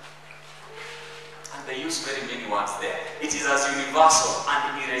 And they use very many words there. It is as universal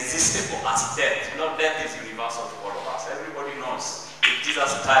and irresistible as death. You know, death is universal to all of us. Everybody knows if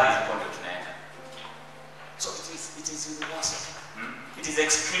Jesus tarries upon the planet. So it is universal. It is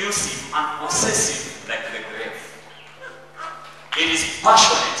exclusive and possessive like the grave. It is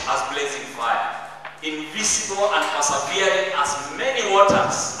passionate as blazing fire, invisible and persevering as many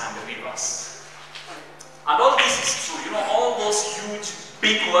waters and rivers. And all this is true. You know, all those huge,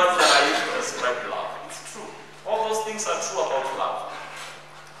 big words that I use to describe love. It's true. All those things are true about love.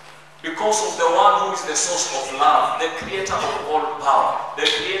 Because of the one who is the source of love, the creator of all power, the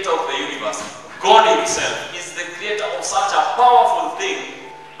creator of the universe. God himself is the creator of such a powerful thing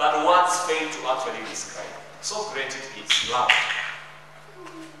that words fail to actually describe. So great it is. Love.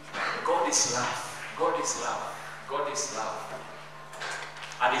 God is love. God is love. God is love.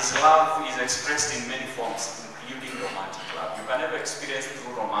 And his love is expressed in many forms, including romantic love. You can never experience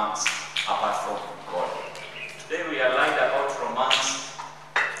true romance apart from God. Today we are lied about romance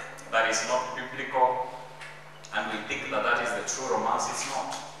that is not biblical, and we think that that is the true romance. It's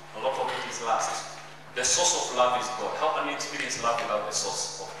not. A lot of it is lust. The source of love is God. How can you experience love without the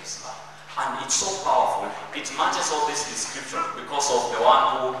source of this love? And it's so powerful. It matches all this description because of the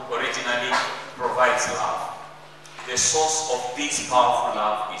one who originally provides love. The source of this powerful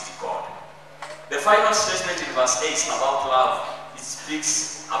love is God. The final statement in verse 8 about love, it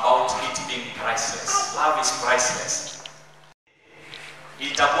speaks about it being priceless. Love is priceless.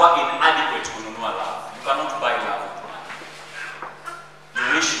 Itakuwa inadequate kununua love. You cannot buy love with money.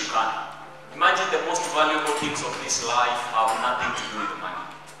 You wish you can. Imagine the most valuable things of this life have nothing to do with money.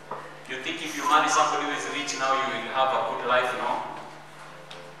 You think if you marry somebody who is rich now, you will have a good life, no?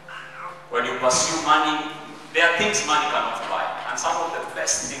 When you pursue money, there are things money cannot buy. And some of the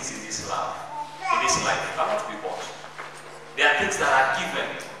best things in this life cannot be bought. There are things that are given.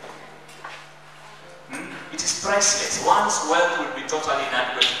 It is priceless. One's wealth will be totally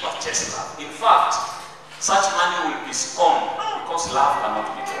inadequate to purchase love. In fact, such money will be scorned because love cannot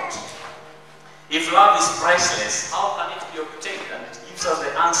be bought. If love is priceless, how can it be obtained? And it gives us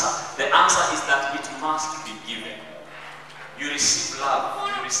the answer. The answer is that it must be given. You receive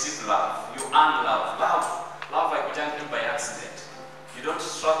love. You receive love. You earn love. Love I can't do by accident. You don't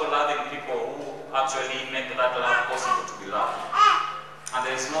struggle loving people who actually make that love possible to be loved. And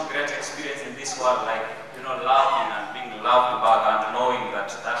there is no great experience in this world like, loving and being loved back and knowing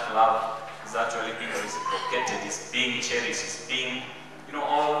that that love is actually being reciprocated, is being cherished, is being,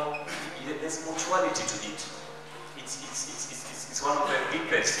 there's mutuality to it. It's one of the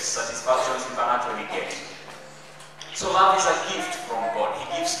deepest satisfactions you can actually get. So love is a gift from God. He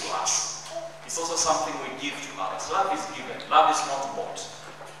gives to us. It's also something we give to others. Love is given. Love is not bought.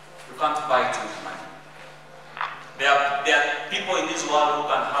 You can't buy it with money. There are people in this world who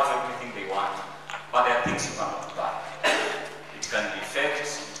can have everything they want, but there are things you cannot buy. It can be faked,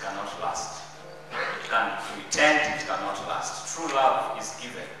 it cannot last. It can pretend, it cannot last. True love is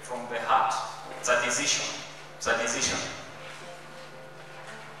given from the heart. It's a decision. It's a decision.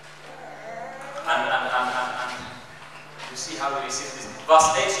 And you see how we receive this.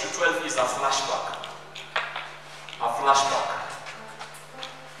 Verse 8 to 12 is a flashback. A flashback.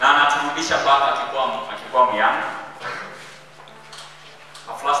 Na anaturudisha back akikuwa myanga.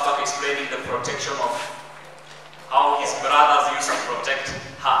 A flashback explaining the protection of how his brothers used to protect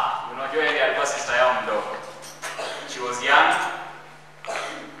her. Unajua yeye alikuwa sister yao mdogo. She was young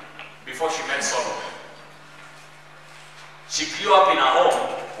before she met Solomon. She grew up in a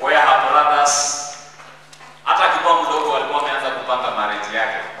home where her brothers, hata akikuwa mdogo, walikuwa wameanza kupanga marriage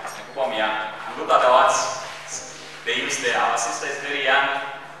yake. Akikuwa myanga. Look at the words they use there. Our sister is very young,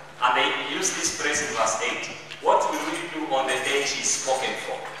 and they use this phrase in verse 8. What will we do on the day she is spoken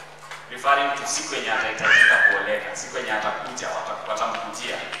for? Referring to siku yenye atahitajika kuoleka, siku yenye atakuja,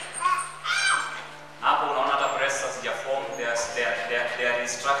 watamkujia. Hapo unaona hata press hazijaform, they are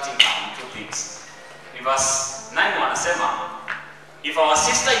instructing her in two things. In verse 9 wanasema, if our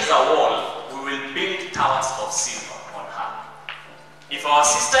sister is a wall, we will build towers of silver on her. If our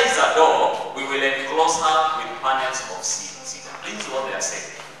sister is a door, we will enclose her with panels of silver. This is what they are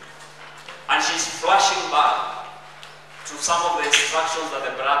saying. And she's flashing back to some of the instructions that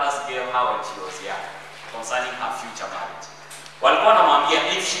the brothers gave her when she was young concerning her future marriage. Walikuwa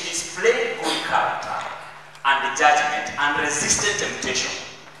wanamwambia, if she displayed good character and judgment and resisted temptation,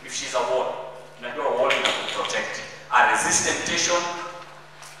 if she's a wall, unajua wall ina protect, a resist temptation,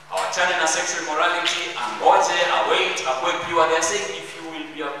 awachane na sexual immorality, angoje, await, akwe pure. They are saying, if you will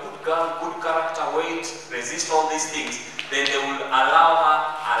be a good girl, good character, wait, resist all these things, then they will allow her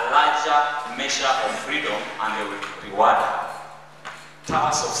a larger measure of freedom and they will reward her.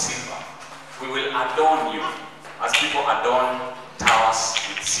 Towers of silver. We will adorn you as people adorn towers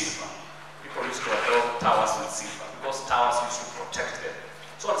with silver. People used to adorn towers with silver because towers used to protect them.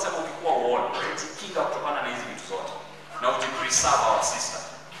 So wanasema ukikuwa wall, ukikinga kutokana na hizi vitu zote na ukipreserve our sister,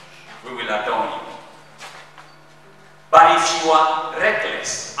 we will adorn you. But if she were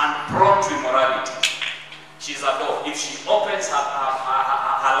reckless and prone to immorality, she's a door. If she opens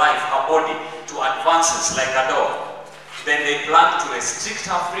her life, her body to advances like a door, then they plan to restrict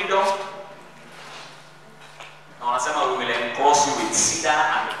her freedom. Na wanasema we will enclose you with cedar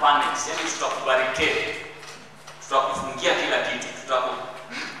and panels. Yani tutakubarricade, tutakufungia kila kitu,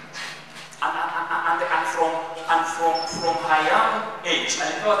 and from her young age,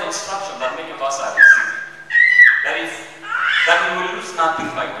 and you know the instruction that many of us are receiving, that we will lose nothing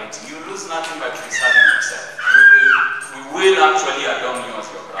by waiting. You lose nothing by preserving yourself. We will actually adorn you as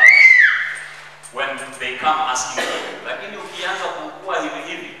your brothers when they come asking for you. Lakini ukianza kukua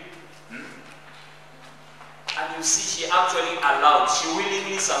hivi, and you see she actually allowed, she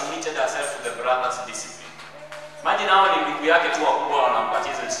willingly submitted herself to the brother's discipline. Imagine how ni ndugu yake tu wakubwa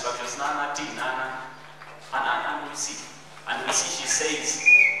wanampatia hizo instructions, and we see. And we see she says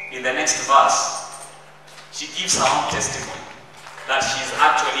in the next verse, she gives her own testimony that she is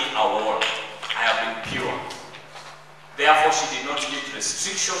actually a wall. I have been pure. Therefore, she did not meet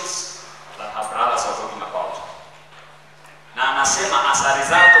restrictions that her brothers were talking about. Na anasema, as a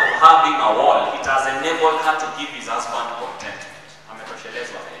result of her being a wall, it has enabled her to give his husband contentment.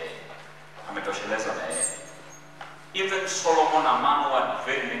 Ametoshelezwa na yeye. Even Solomon, a man who had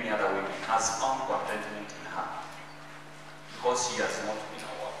very many other women, has has found contentment in her because she has not been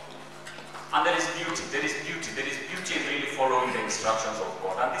a war. And there is beauty in really following the instructions of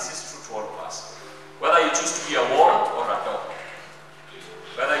God. And this is true to all of us. Whether you choose to be a warrior or a dog.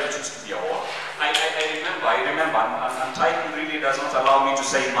 Whether you choose to be a warrior. I remember, and time really does not allow me to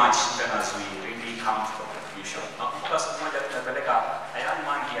say much even as we really come to the conclusion. Nakumbuka siku moja tumepeleka a young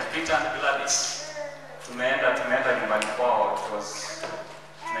man here, Peter and Gladys. Tumeenda nyumbani kwao, it was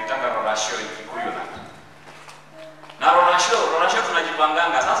tunaitanga Rorashio in Kikuyu land. Na Rorashio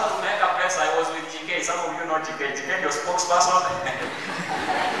tunajipanganga. Sasa tumeweka pesa. I was with GK. Some of you know GK. GK ndio spokesperson.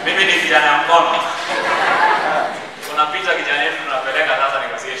 Mimi ni kijana ya mkono. Tunapita kijana yetu tunapeleka sasa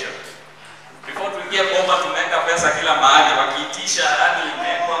negotiation. Before tuingie bomba tumeweka pesa kila mahali wakiitisha, yani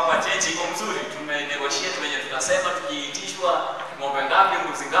imekuwa hapa change iko mzuri. Tumenegotiate wenye tutasema tukiitishwa ng'ombe ngapi,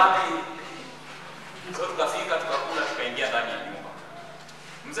 mbuzi ngapi. So tukafika tukakula tukaingia ndani ya nyumba.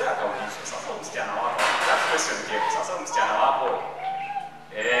 Mzee akauliza, sasa msichana wako, that question came, sasa msichana wako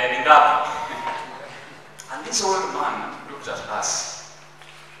ni ngapi? And this old man looked at us.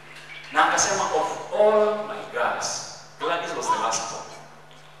 Na akasema, of all my girls, Gladys was the last born.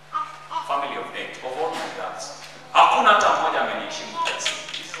 Family of 8, of all my girls. Hakuna hata mmoja ameniheshimu kiasi.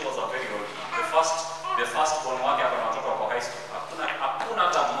 This was a very old man. The first born wake hapa na watoto wako high school. Hakuna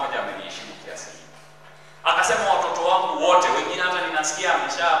hata mmoja ameniheshimu kiasi. Akasema watoto wangu wote, wengine hata ninasikia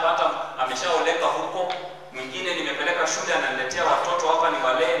ameshaoleka huko, mwingine nimepeleka shule ananiletea watoto hapa ni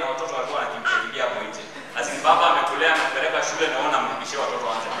walee na watoto walikuwa wanakimbilia hapo nje. Asi baba amekulea amepeleka shule naona mrudishie watoto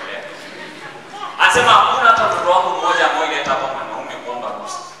waanze kulea. Anasema hakuna hata mtoto wangu mmoja ambaye hapa mwanaume kuomba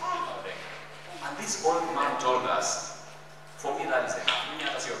ruhusa. And this old man told us, for me that is enough. Mimi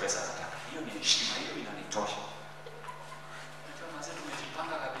hata sio pesa nataka. Hiyo ni heshima, hiyo inanitosha. Unajua mzee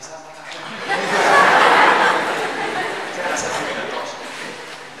tumejipanga kabisa mpaka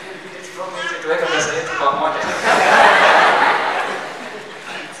tuweka pesa yetu pamoja.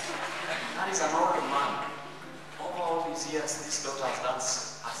 That is an old man. Over all these years, this daughter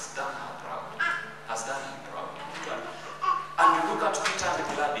has done her proud. Has done him proud. And you look at Peter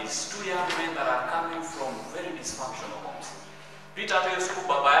and Gladys, two young men that are coming from very dysfunctional homes. Peter atayusuku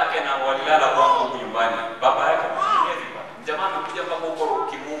baba yake na walilala kwangu huku nyumbani. Baba yake jamaa amekuja mpaka huko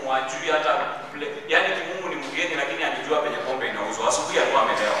Kimumu, ajui hata yani Kimumu ni mgeni lakini alijua penye pombe inauzwa. Asubuhi alikuwa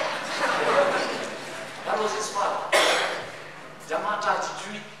amelewa. That was his father. Jamaa hata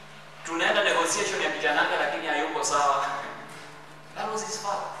ajui tunaenda negotiation ya kijana lakini hayuko sawa. That was his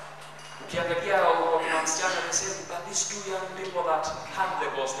father. Ukiangalia kuna msichana anasema that these two young people that had the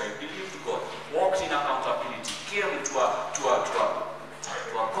gospel, believed God, walked in accountability, came to a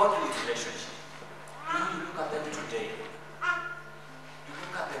godly relationship. Now you look at them today. You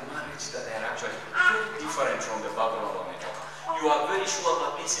look at the marriage that they are actually very different from the background of it. You are very sure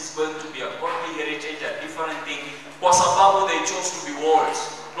that this is going to be a godly heritage, a different thing. Kwa sababu they chose to be wards.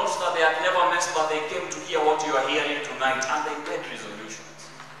 Not that they had never met, but they came to hear what you are hearing tonight, and they made resolutions.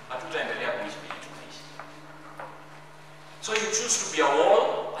 Hatutaendelea kuishi bila tunaishi. So you choose to be a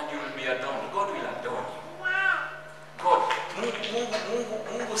wall, and you will be adorned. God will adorn you. God,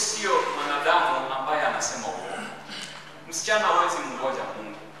 Mungu sio mwanadamu ambaye anasema uongo. Msichana hawezi mngoja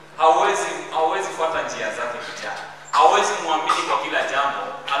Mungu. Hawezi fuata njia zake kijana. Hawezi muamini kwa kila jambo.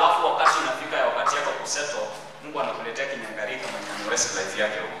 Alafu wakati unafika ya wakati yako kusettle, Mungu anakuletea kinyangarika mwenye waste life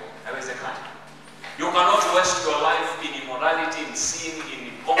yake huko. Haiwezekani. You cannot waste your life in immorality, in sin,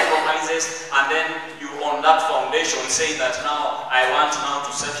 in compromises, and then you on that foundation say that now I want now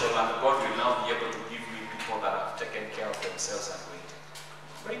to settle and God will now be able to give me people that have taken care of themselves and wait.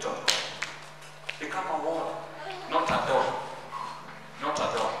 Wait on God. Become a wall, not a door. Not a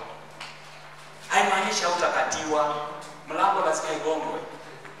door. Haimaanishi utakatiwa, mlango lazima igongwe.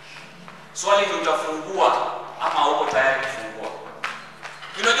 Swali ni utafungua ama uko tayari kufungua.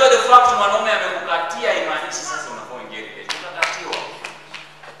 Unajua the fact mwanaume amekukatia imaanishi sasa unapoingia ile. Utakatiwa.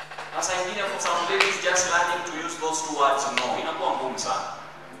 Sasa ingine for some ladies just learning to use those two words no, inakuwa ngumu sana.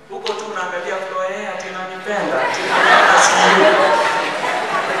 Huko tu unaangalia flow ati ananipenda, ati anasikia.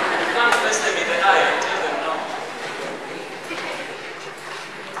 You can't face them in the eye and tell them no.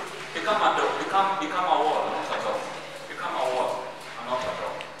 Become a wall, not a door. Become a wall, and not a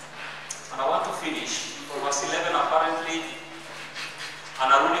door. And I want to finish. For verse 11 apparently,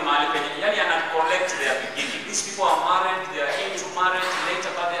 anarudi mahali penye, yani collect their beginning. These people are married, they are into marriage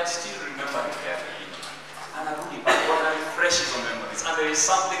later, but they are still remembering their beginning. Anarudi back, what refreshes on memories. And there is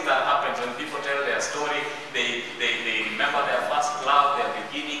something that happens when people tell their story, they remember their first love, their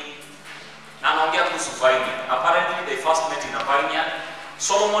beginning. Na anaongea kuhusu vineyard. Apparently they first met in a vineyard.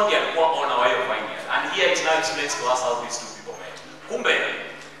 Solomon ndiye alikuwa owner wa hiyo vineyard. And here it now explains to us how these two people met. Kumbe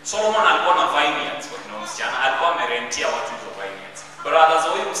Solomon alikuwa na vineyards kwa kina msichana, alikuwa amerentia watu hizo vineyards. Brothers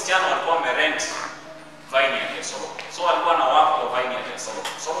wa huyu msichana walikuwa amerent vineyard ya Solomon. So alikuwa na wako wa vineyard ya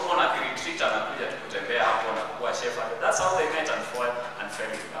Solomon. Solomon akiretreat anakuja kutembea hapo na kuwa shepherd. That's how they met and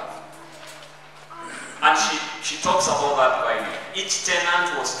fell in love. And she talks about that vineyard. Each tenant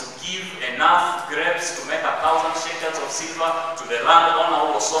was to give enough grapes to make 1,000 shekels of silver to the landowner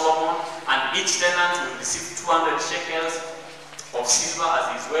who was Solomon, and each tenant will receive 200 shekels of silver as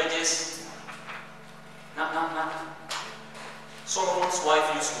his wages. Solomon's wife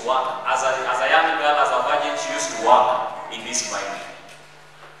used to work as a young girl, as a virgin. She used to work in this vineyard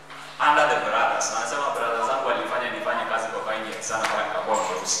under the brothers. Anasema brothers zangu walifanya nifanye kazi kwa vineyard sana mpaka nikakuwa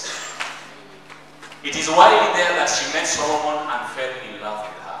mweusi. It is while there that she met Solomon and fell in love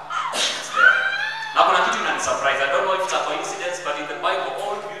with her. Now, kuna kitu inanisurprise. I don't know if it's a coincidence, but in the Bible,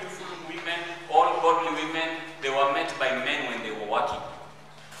 all beautiful women, all godly women, they were met by men when they were working.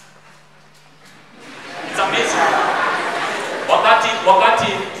 It's amazing.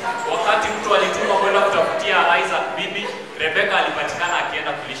 Wakati mtu alitumwa kwenda kutafutia Isaac bibi, Rebecca alipatikana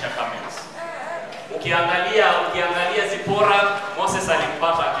akienda kulisha camels. Ukiangalia Zipporah, Moses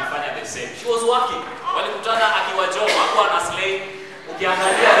alimpata akifanya the same. She was working. Walikutana akiwa job, hakuwa na slave.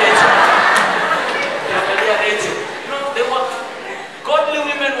 Ukiangalia Rachel, you know, they were godly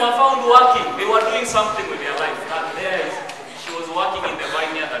women were found working. They were doing something with their life. And there she was working in the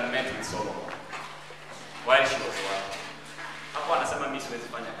vineyard and met with Solomon while she was working. Hapo anasema mimi siwezi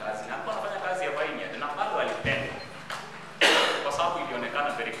fanya kazi. Na hapo anafanya kazi ya vineyard na bado alipenda. Kwa sababu ilionekana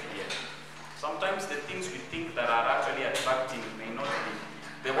very clear. Sometimes the things we think that are actually attractive may not be.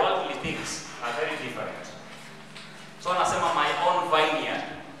 The worldly things are very different. So anasema my own vineyard,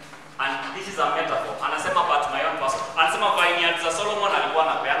 and this is a metaphor. Anasema but my own person. Anasema vineyard za Solomon alikuwa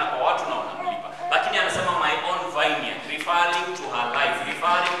anapeana kwa watu na wanamlipa. Lakini anasema my own vineyard, referring to her life,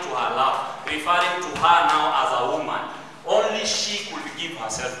 referring to her love, referring to her now as a woman. Only she could give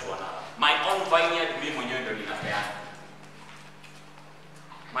herself to another. My own vineyard, mimi mwenyewe ndio ninapeana.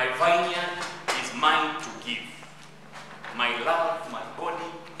 My vineyard is mine to give. My love, my body,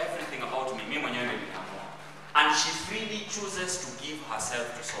 everything about me, mimi mwenyewe ndio ninaamua. And she freely chooses to give herself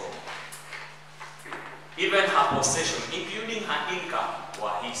to Solomon. Even her possession, including her income,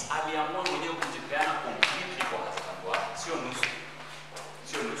 were his. Aliamua mwenyewe kujipeana completely kwa husband wake. Sio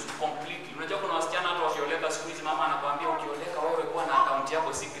nusu. Completely. Unajua kuna wasichana hata wakioleka siku hizi mama anakuambia ukioleka wewe kuwa na account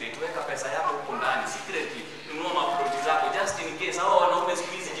yako secret, weka pesa yako huko ndani secretly, nunua maproduct zako just in case. Hao wanaume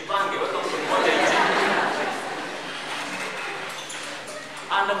siku hizi jipange, weka mtu mmoja nje.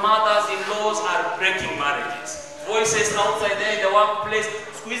 And the mothers-in-laws are breaking marriages. Voices outside there in the workplace.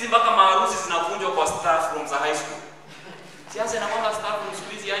 Siku hizi mpaka maharusi zinavunjwa kwa staff rooms za high school. Siasa na mwanga staff rooms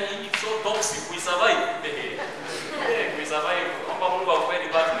siku hizi yani it's so toxic, we survive. We survive. Omba Mungu akupe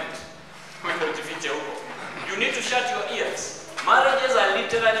department. Mwendo ujifiche huko. You need to shut your ears. Marriages are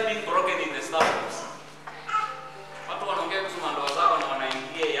literally being broken in the staff rooms. Watu wanaongea kuhusu ndoa zao na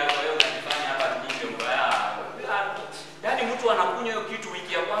wanaingia yako wewe unajifanya hapa nyingi mbaya. Yaani mtu anakunywa hiyo kitu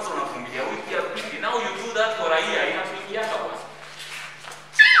wiki ya kwanza unavumilia, wiki ya pili now you do that for a year, inafikia hata kwa.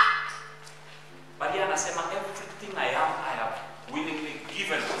 Bali anasema everything I have willingly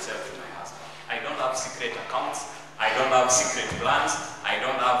given myself to my husband. I don't have secret accounts, I don't have secret plans, I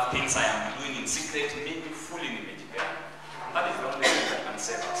don't have things I am doing in secret, maybe fully nimejipea. That is the only thing that can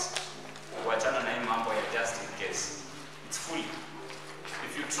save us. Kuachana na hii mambo ya just in case. It's fully.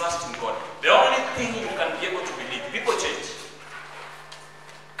 If you trust in God, the only thing you can be able to believe, people change.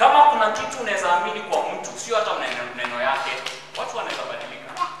 Kama kuna kitu unaweza amini kwa mtu, sio hata neno yake, watu wanaweza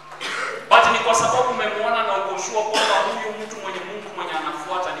badilika. But ni kwa sababu umemuona na ukoshua kwamba huyu mtu mwenye Mungu mwenye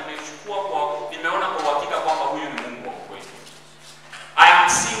anafuata nimeona kwa uhakika kwamba huyu ni Mungu wa kweli. I am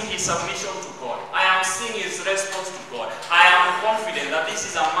seeing his submission to God. I am seeing his response to God. I am confident that this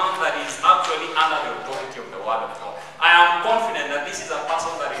is a man that is actually under the authority of the word of God. I am confident that this is a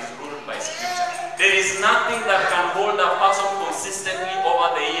person that is ruled by scripture. There is nothing that can hold a person consistently over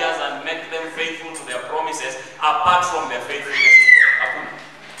the years and make them faithful to their promises apart from their faithfulness to God.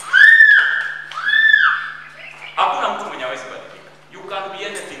 Hakuna mtu mwenye hawezi badilika. You can't be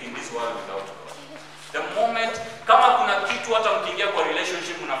anything in this world without God. The moment kama kuna kitu hata mkiingia kwa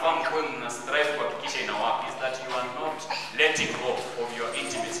relationship mnafahamu kwa mna strive kuhakikisha ina work is that you are not letting go of your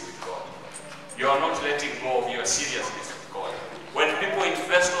intimacy with God. You are not letting go of your seriousness with God. When people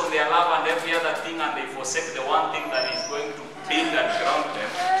invest on their love and every other thing and they forsake the one thing that is going to build and ground them,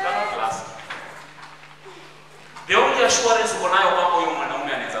 it cannot last. The only assurance unayo kwamba huyu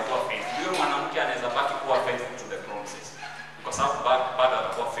mwanaume anaweza kuwa faithful, huyu mwanamke anaweza baki kuwa faithful to the promises. Kwa sababu bado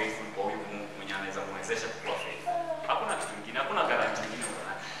atakuwa faithful kwa huyu Mungu mwenye anaweza kumwezesha kuwa faithful. Hakuna kitu kingine, hakuna guarantee nyingine.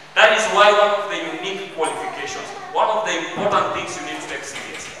 applications. One of the important things you need to take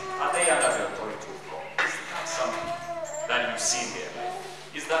seriously, are they under the authority of God? Is that something that you see in their life?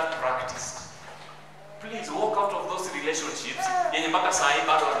 Is that practiced? Please walk out of those relationships yenye mpaka saa hii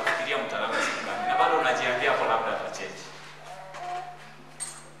bado wanafikiria mtalala sikani na bado unajiambia kwa labda atachange.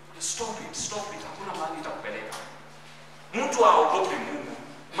 Stop it. Hakuna mahali itakupeleka. Mtu haogopi Mungu.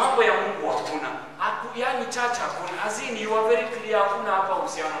 Mambo ya Mungu hakuna. Yaani church hakuna. Azini you are very clear, hakuna hapa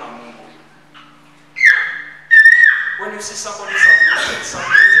uhusiano na Mungu. When you see somebody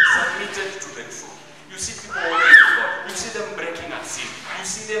submitted to the truth, you see people walking to God. You see them breaking at sin. You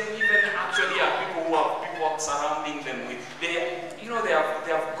see them even actually are people who are surrounding them with they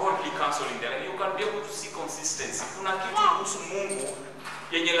have godly counsel in there. You can be able to see consistency. Kuna kitu kuhusu Mungu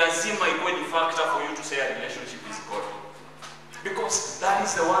yenye lazima ikuwe ni factor for you to say a relationship is God. Because that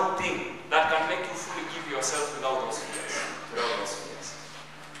is the one thing that can make you fully give yourself without those fears.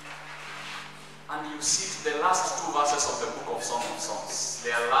 And you see the last two verses of the book of Song of Songs.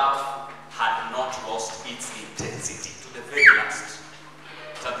 Their love had not lost its intensity to the very last.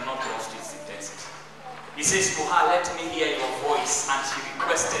 It had not lost its intensity. He says to her, let me hear your voice. And she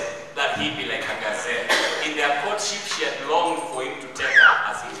requested that he be like a gazelle. In their courtship, she had longed for him to take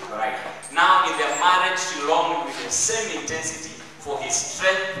her as his bride. Now in their marriage, she longed with the same intensity for his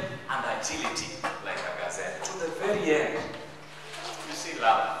strength and agility like a gazelle. To the very end, you see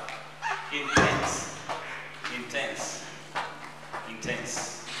love. Intense.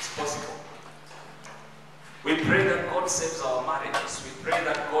 It's possible. We pray that God saves our marriages. We pray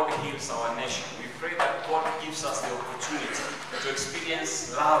that God heals our nation. We pray that God gives us the opportunity to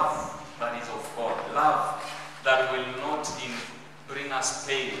experience love that is of God. Love that will not bring us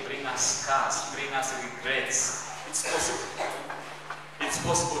pain, bring us scars, bring us regrets. It's possible. It's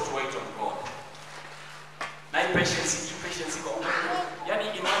possible to wait on God. Na patience iko. Yani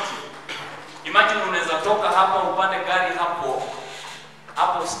imagine unaweza toka hapa upande gari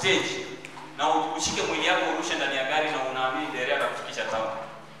hapo stage na ushike mwili yako urushe ndani ya gari na unaamini dereva atakufikisha town.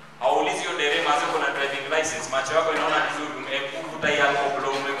 Hauulizi hiyo dereva aziko na driving license, macho yako inaona vizuri, umekuta yako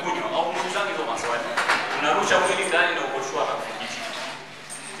blow umekunywa au muuzangi hizo maswali. Unarusha mwili ndani na uko sure atakufikisha.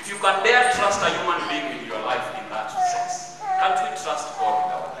 If you can dare trust a human being with your life in that sense, can't we trust God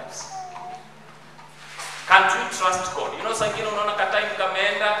with our lives? Can't we trust God? You know, sangine unaona ka time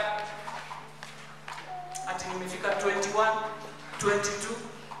kameenda ati nimefika 21, 22,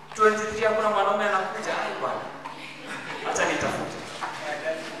 23 hakuna mwanaume anakuja. Ai bwana. Acha nitafute.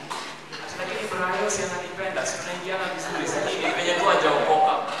 Lakini bwana Yose ananipenda, si tunaingiana vizuri lakini venye tu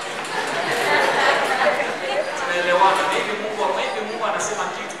hajaokoka. Tunaelewana. Maybe Mungu anasema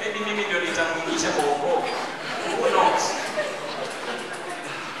kitu, maybe mimi ndio nitamuingisha kwa wokovu. Who knows?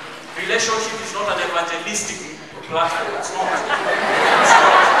 Relationship is not an evangelistic platform. It's not.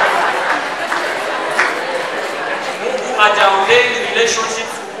 Mungu hajaordain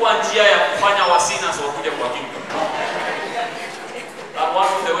relationships kuwa njia ya kufanya wasinners wakuja kwa kingdom. That one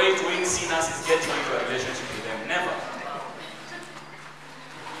of the way to win sinners is getting into a relationship with them. Never.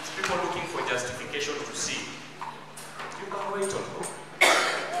 It's people looking for justification to sin. You can wait on God.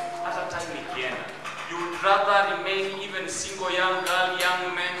 At a time ikienda. You would rather remain even single young girl,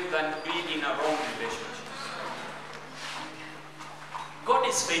 young men than be in a wrong relationship. God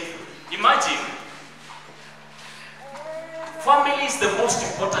is faithful. Imagine, family is the most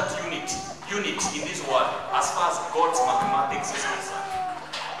important unit in this world as far as God's mathematics is concerned.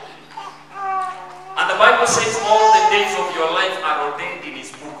 And the Bible says all the days of your life are ordained in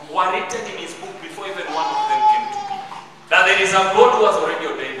His book, were written in His book before even one of them came to be. That there is a God who has already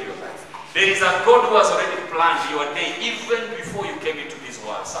ordained your life. There is a God who has already planned your day even before you came into this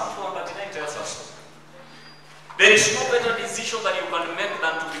world. Psalm 139 tells us so. There is no better decision that you can make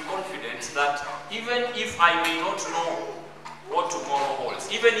than to be confident that even if I may not know what tomorrow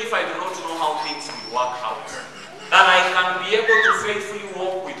holds, even if I do not know how things will work out, that I can be able to faithfully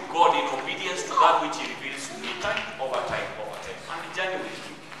walk with God in obedience to that which He reveals to me time over time, and the journey with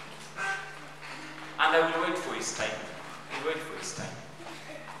Him. And I will wait for His time.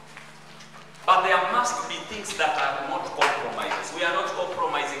 But there must be things that are not compromises. We are not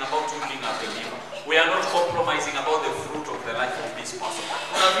compromising about you being a believer. We are not compromising about the fruit of the life of this person.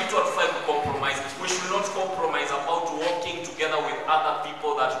 We should not compromise about walking together with other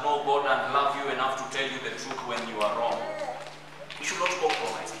people that know God and love you enough to tell you the truth when you are wrong. We should not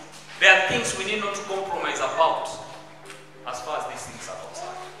compromise. There are things we need not to compromise about as far as these things are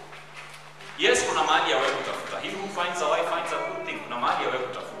concerned. Yes, kuna mahali ya wewe kutafuta. He who finds a wife finds a good thing. Kuna mahali ya wewe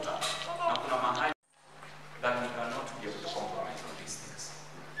kutafuta. Na kuna mahali that we cannot be able to compromise on these things.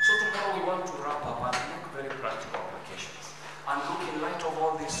 So tomorrow we want to wrap up and make very practical applications. And look in light of of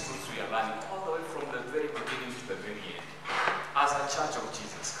all these truths we are learning, all the way from the very beginning to the very end, as a church of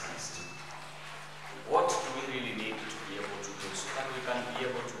Jesus Christ, what do we really need to be able to do so that we can be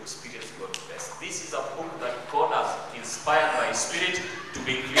able to experience God's best? This is a book that God has inspired by His Spirit to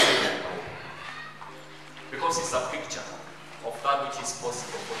be included in the book. Because it's a picture of that which is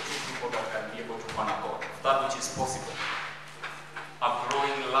possible for two people that can be able to honor God, of that which is possible. A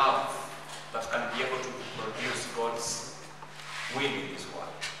growing love that can be able to produce God's will in His word.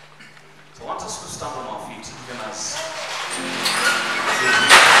 So I want us to stand on our feet, even as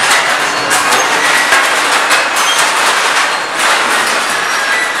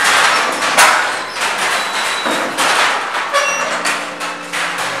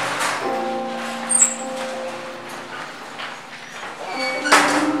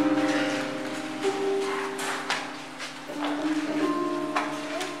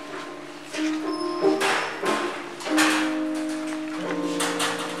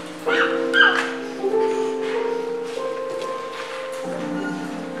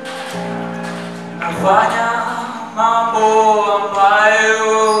fanya mambo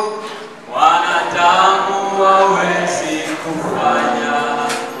ambayo wanadamu hawezi kufanya.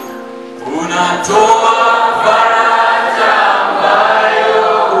 Unatoa faraja ambayo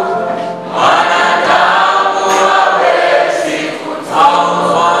wanadamu hawezi kutoa.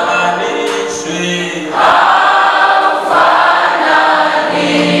 Haufananishwi,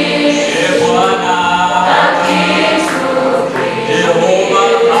 haufananishwi Bwana na kitu kingine. Jehova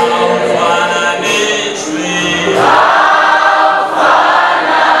haufananishwi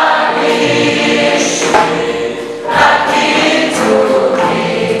na kitu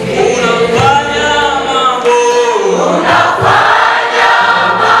kingine. Unafanya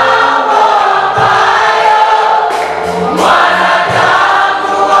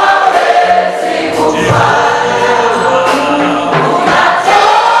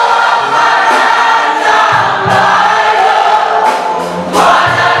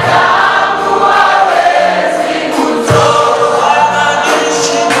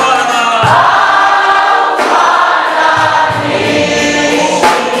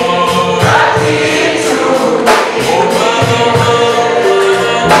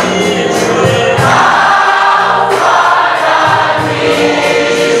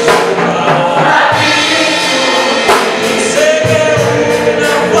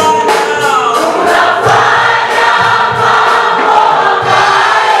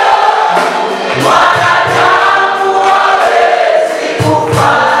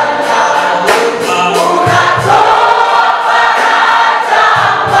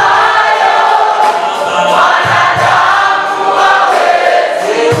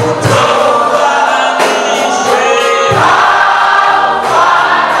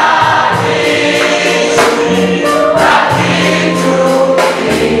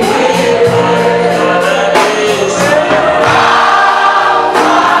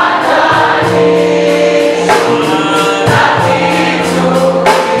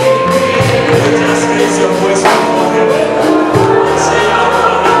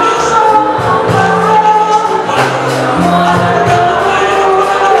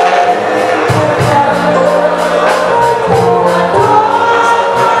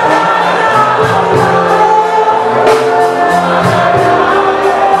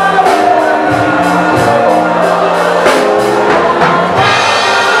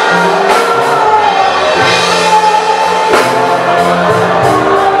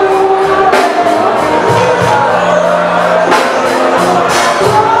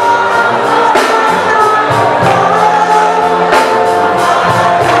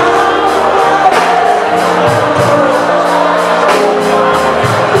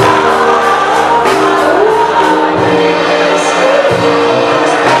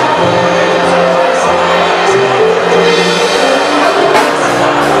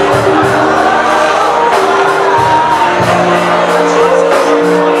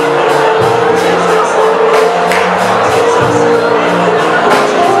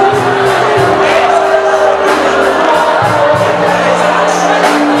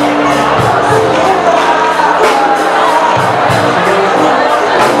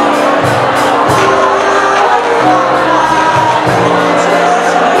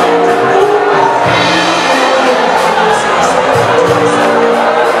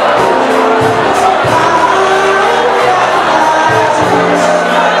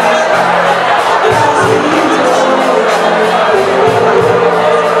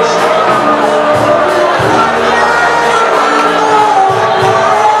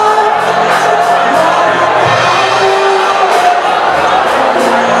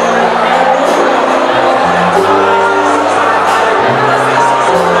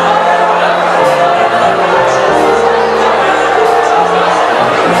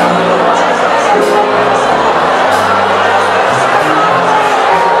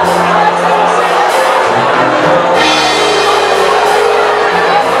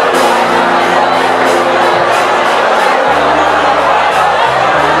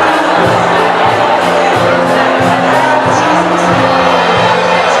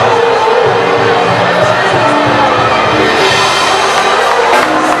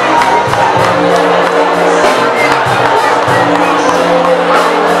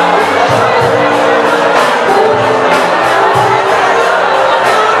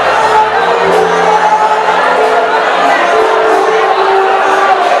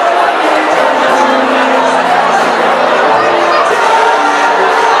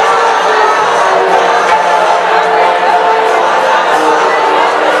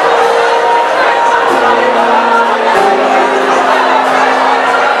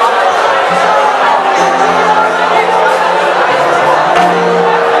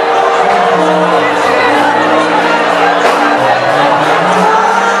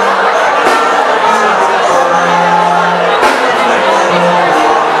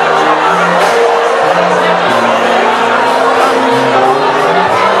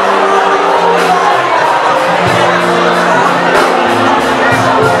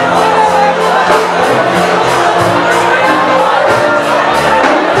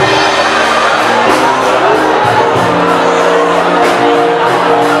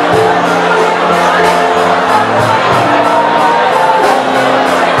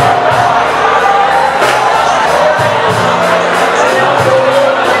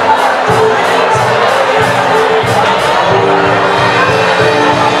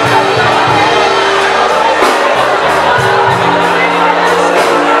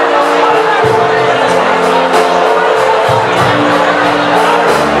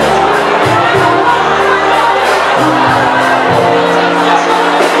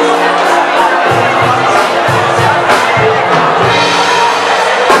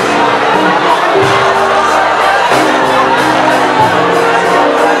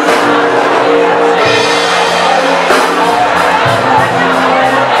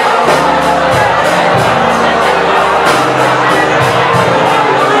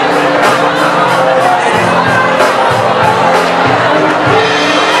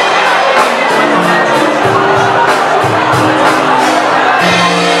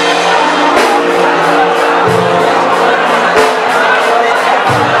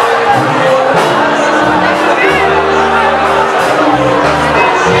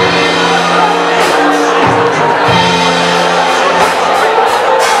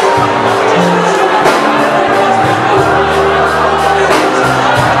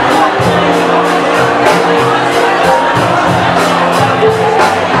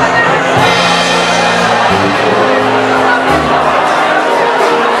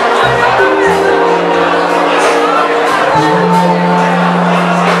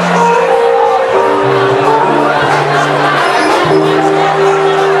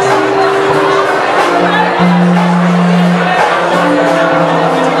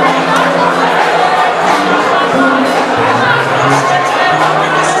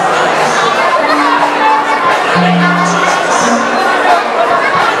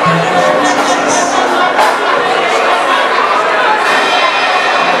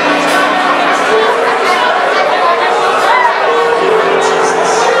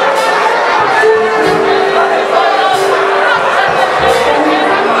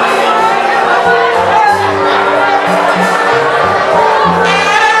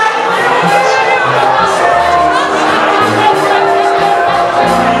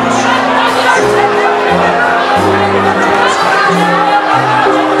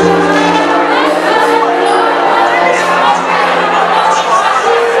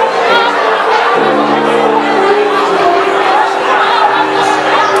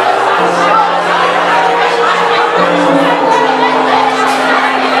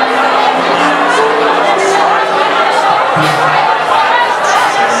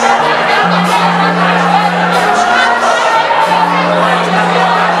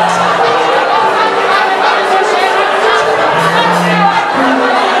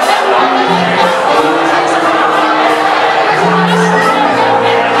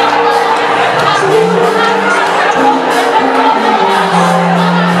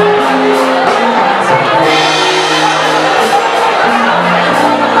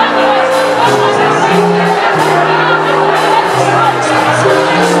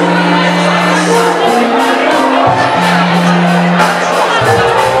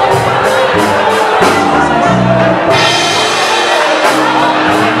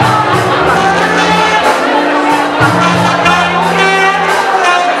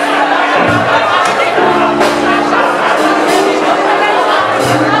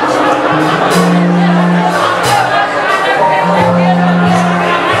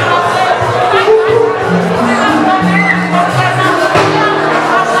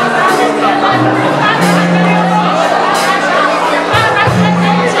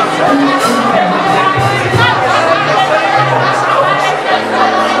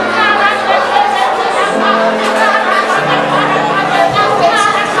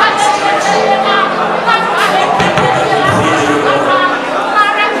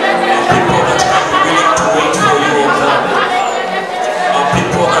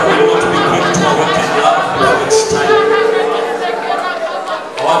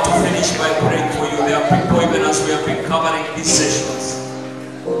we have been covering these sessions,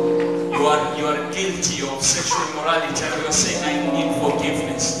 you are guilty of sexual immorality and you are saying, I need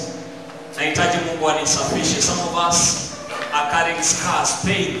forgiveness. Nahitaji Mungu anisafishe. Some of us are carrying scars,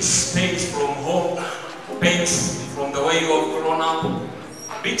 pains from home, pains from the way you have grown up,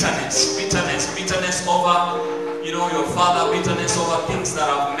 bitterness over, your father, bitterness over things that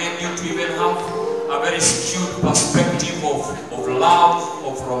have made you to even have a very skewed perspective of love,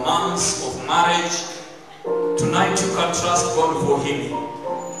 of romance, of marriage. Tonight you can trust God for healing.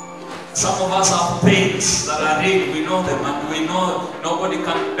 Some of us have pains that are real, we know them, and we know nobody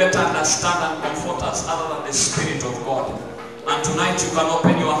can better understand and comfort us other than the Spirit of God. And tonight you can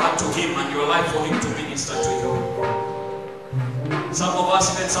open your heart to Him and your life for Him to minister to you. Some of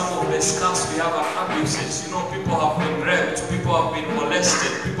us, even some of the scars we have are abuses. People have been raped, people have been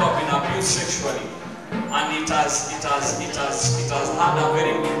molested, people have been abused sexually. And it has had a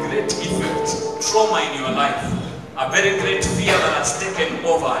very great effect, trauma in your life. A very great fear that has taken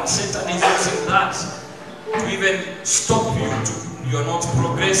over, and Satan is using that to even stop you. You're not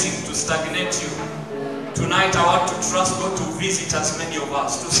progressing, to stagnate you. Tonight I want to trust God to visit as many of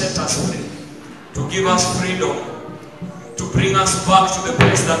us, to set us free, to give us freedom, to bring us back to the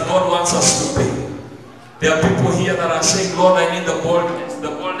place that God wants us to be. There are people here that are saying, Lord, I need the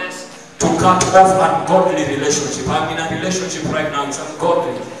boldness to cut off ungodly relationship. I'm in a relationship right now, it's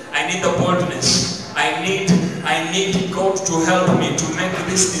ungodly. I need the boldness. I need God to help me to make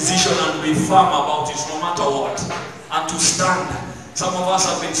this decision and be firm about it no matter what, and to stand. Some of us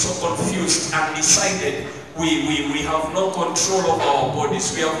have been so confused and decided we have no control of our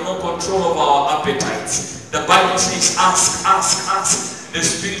bodies, we have no control of our appetites. The Bible says ask. The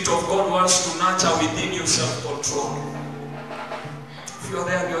Spirit of God wants to nurture within you self-control. If you're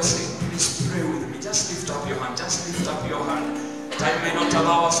there and you're saying, please pray with me, just lift up your hand, Time may not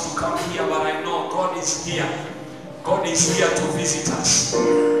allow us to come here, but I know God is here. God is here to visit us.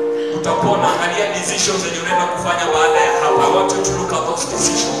 Utapona angalia decisions that you unaenda kufanya baada ya hapa. I want you to look at those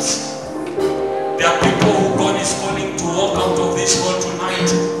decisions. There are people who God is calling to walk out of this world tonight,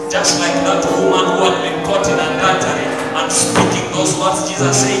 just like that woman who had been caught in adultery and speaking those words.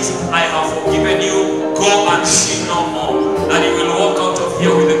 Jesus says, I have forgiven you, go and sin no more. And you will walk out of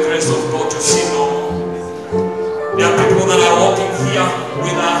here with the grace of God to sin no more. There are people that are walking here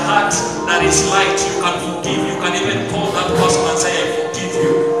with a heart that is light. You can forgive. You can even call that person and say, I forgive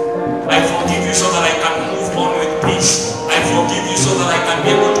you. I forgive you so that I can move on with peace. I forgive you so that I can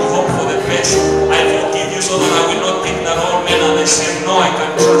be able to hope for the best. I forgive you so that I will not think that all men are the same. No, I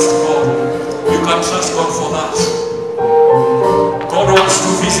can trust God. You can trust God for that. God wants to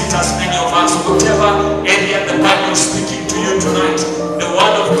visit as many of us. Whatever area the Bible is speaking to you tonight, the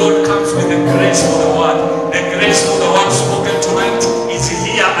word of God comes with the grace for the word. The grace for the word spoken tonight is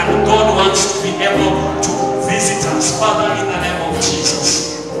here, and God wants to be able to visit us. Father, in the name of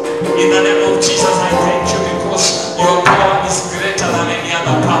Jesus. In the name of Jesus, I thank you because your power is greater than any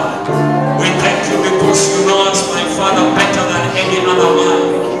other power. We thank you because you know us, my Father, better than any other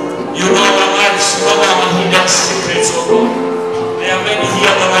man. You know our lives, you know our hidden secrets, oh God. There are many here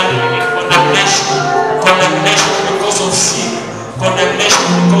that are living in condemnation because of sin, condemnation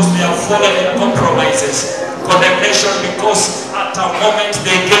because they have fallen in compromises, condemnation because at a moment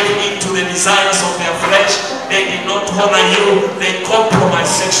they gave in to the desires of their flesh, they did not honor you, they compromised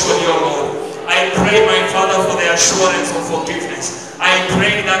sexually, oh Lord. I pray, my Father, for the assurance of forgiveness. I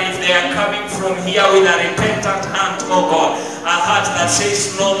pray that if they are coming from here with a repentant hand, oh God, a heart that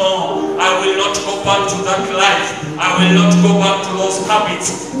says, no more, I will not go back to that life, I will not go back to those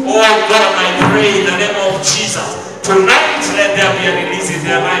habits. Oh God, I pray in the name of Jesus, tonight let there be a release in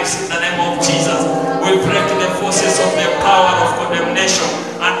their lives in the name of Jesus. We break the forces of the power of condemnation.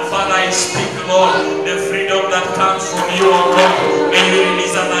 And Father, I speak, Lord, the freedom that comes from you, oh God. May you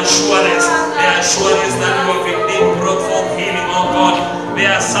release an assurance, the assurance that you have indeed brought forth healing, oh God.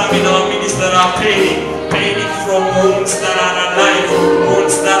 There are some in our midst that are paining from wounds that are alive,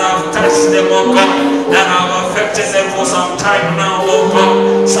 wounds that have touched them, oh God, that have affected them for some time now, oh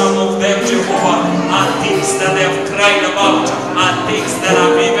God. Some of them, Jehovah, are things that they have cried about, are things that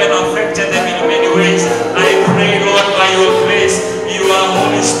have even affected them in many ways. I pray, Lord, by your grace, you are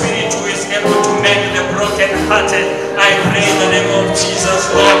Holy Spirit who is able to make the broken-hearted. I pray in the name of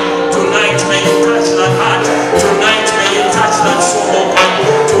Jesus, Lord, tonight may you touch that heart, tonight may you touch that soul, oh God.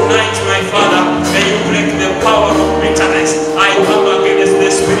 Tonight, my Father, may you break the power of bitterness. I come against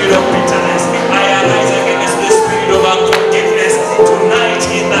the spirit of bitterness. I arise against the spirit of unforgiveness. Tonight,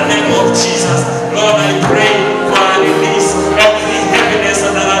 in the name of Jesus, Lord, I pray for a release. Every heaviness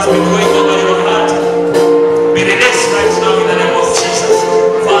that has been going over your heart, be released right now in the name of Jesus.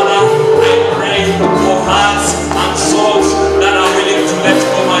 Father, I pray for hearts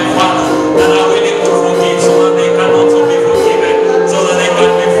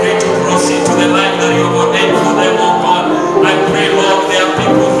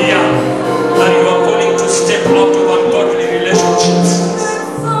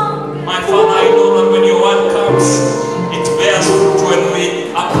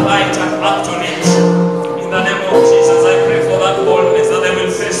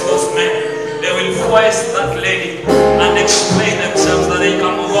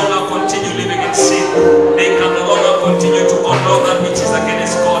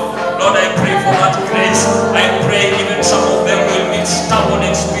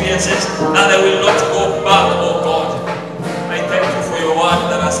places, that they will not go back, oh God. I thank you for your word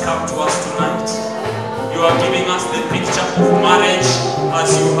that has come to us tonight. You are giving us the picture of marriage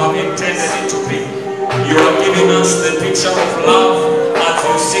as you have intended it to be. You are giving us the picture of love as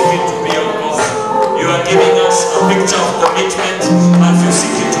you seek it to be, oh God. You are giving us a picture of commitment as you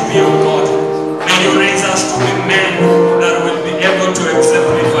seek it to be, oh God. May you raise us to be men that will be able to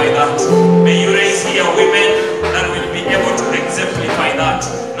exemplify that. May you raise here women that will be able to exemplify that.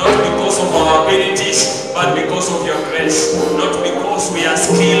 Not because of our abilities, but because of your grace. Not because we are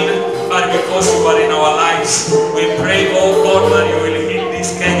skilled, but because you are in our lives. We pray, oh God, that you will heal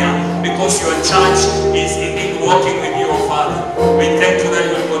this Kenya, because your church is indeed walking with you, oh Father. We thank you that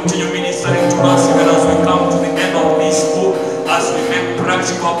you will continue ministering to us even as we come to the end of this book, as we make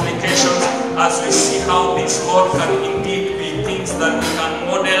practical applications, as we see how this, Lord, can indeed be things that we can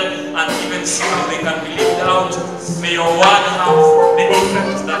model and even see how they can be lived out. May your word have the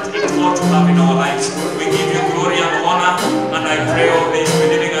effect that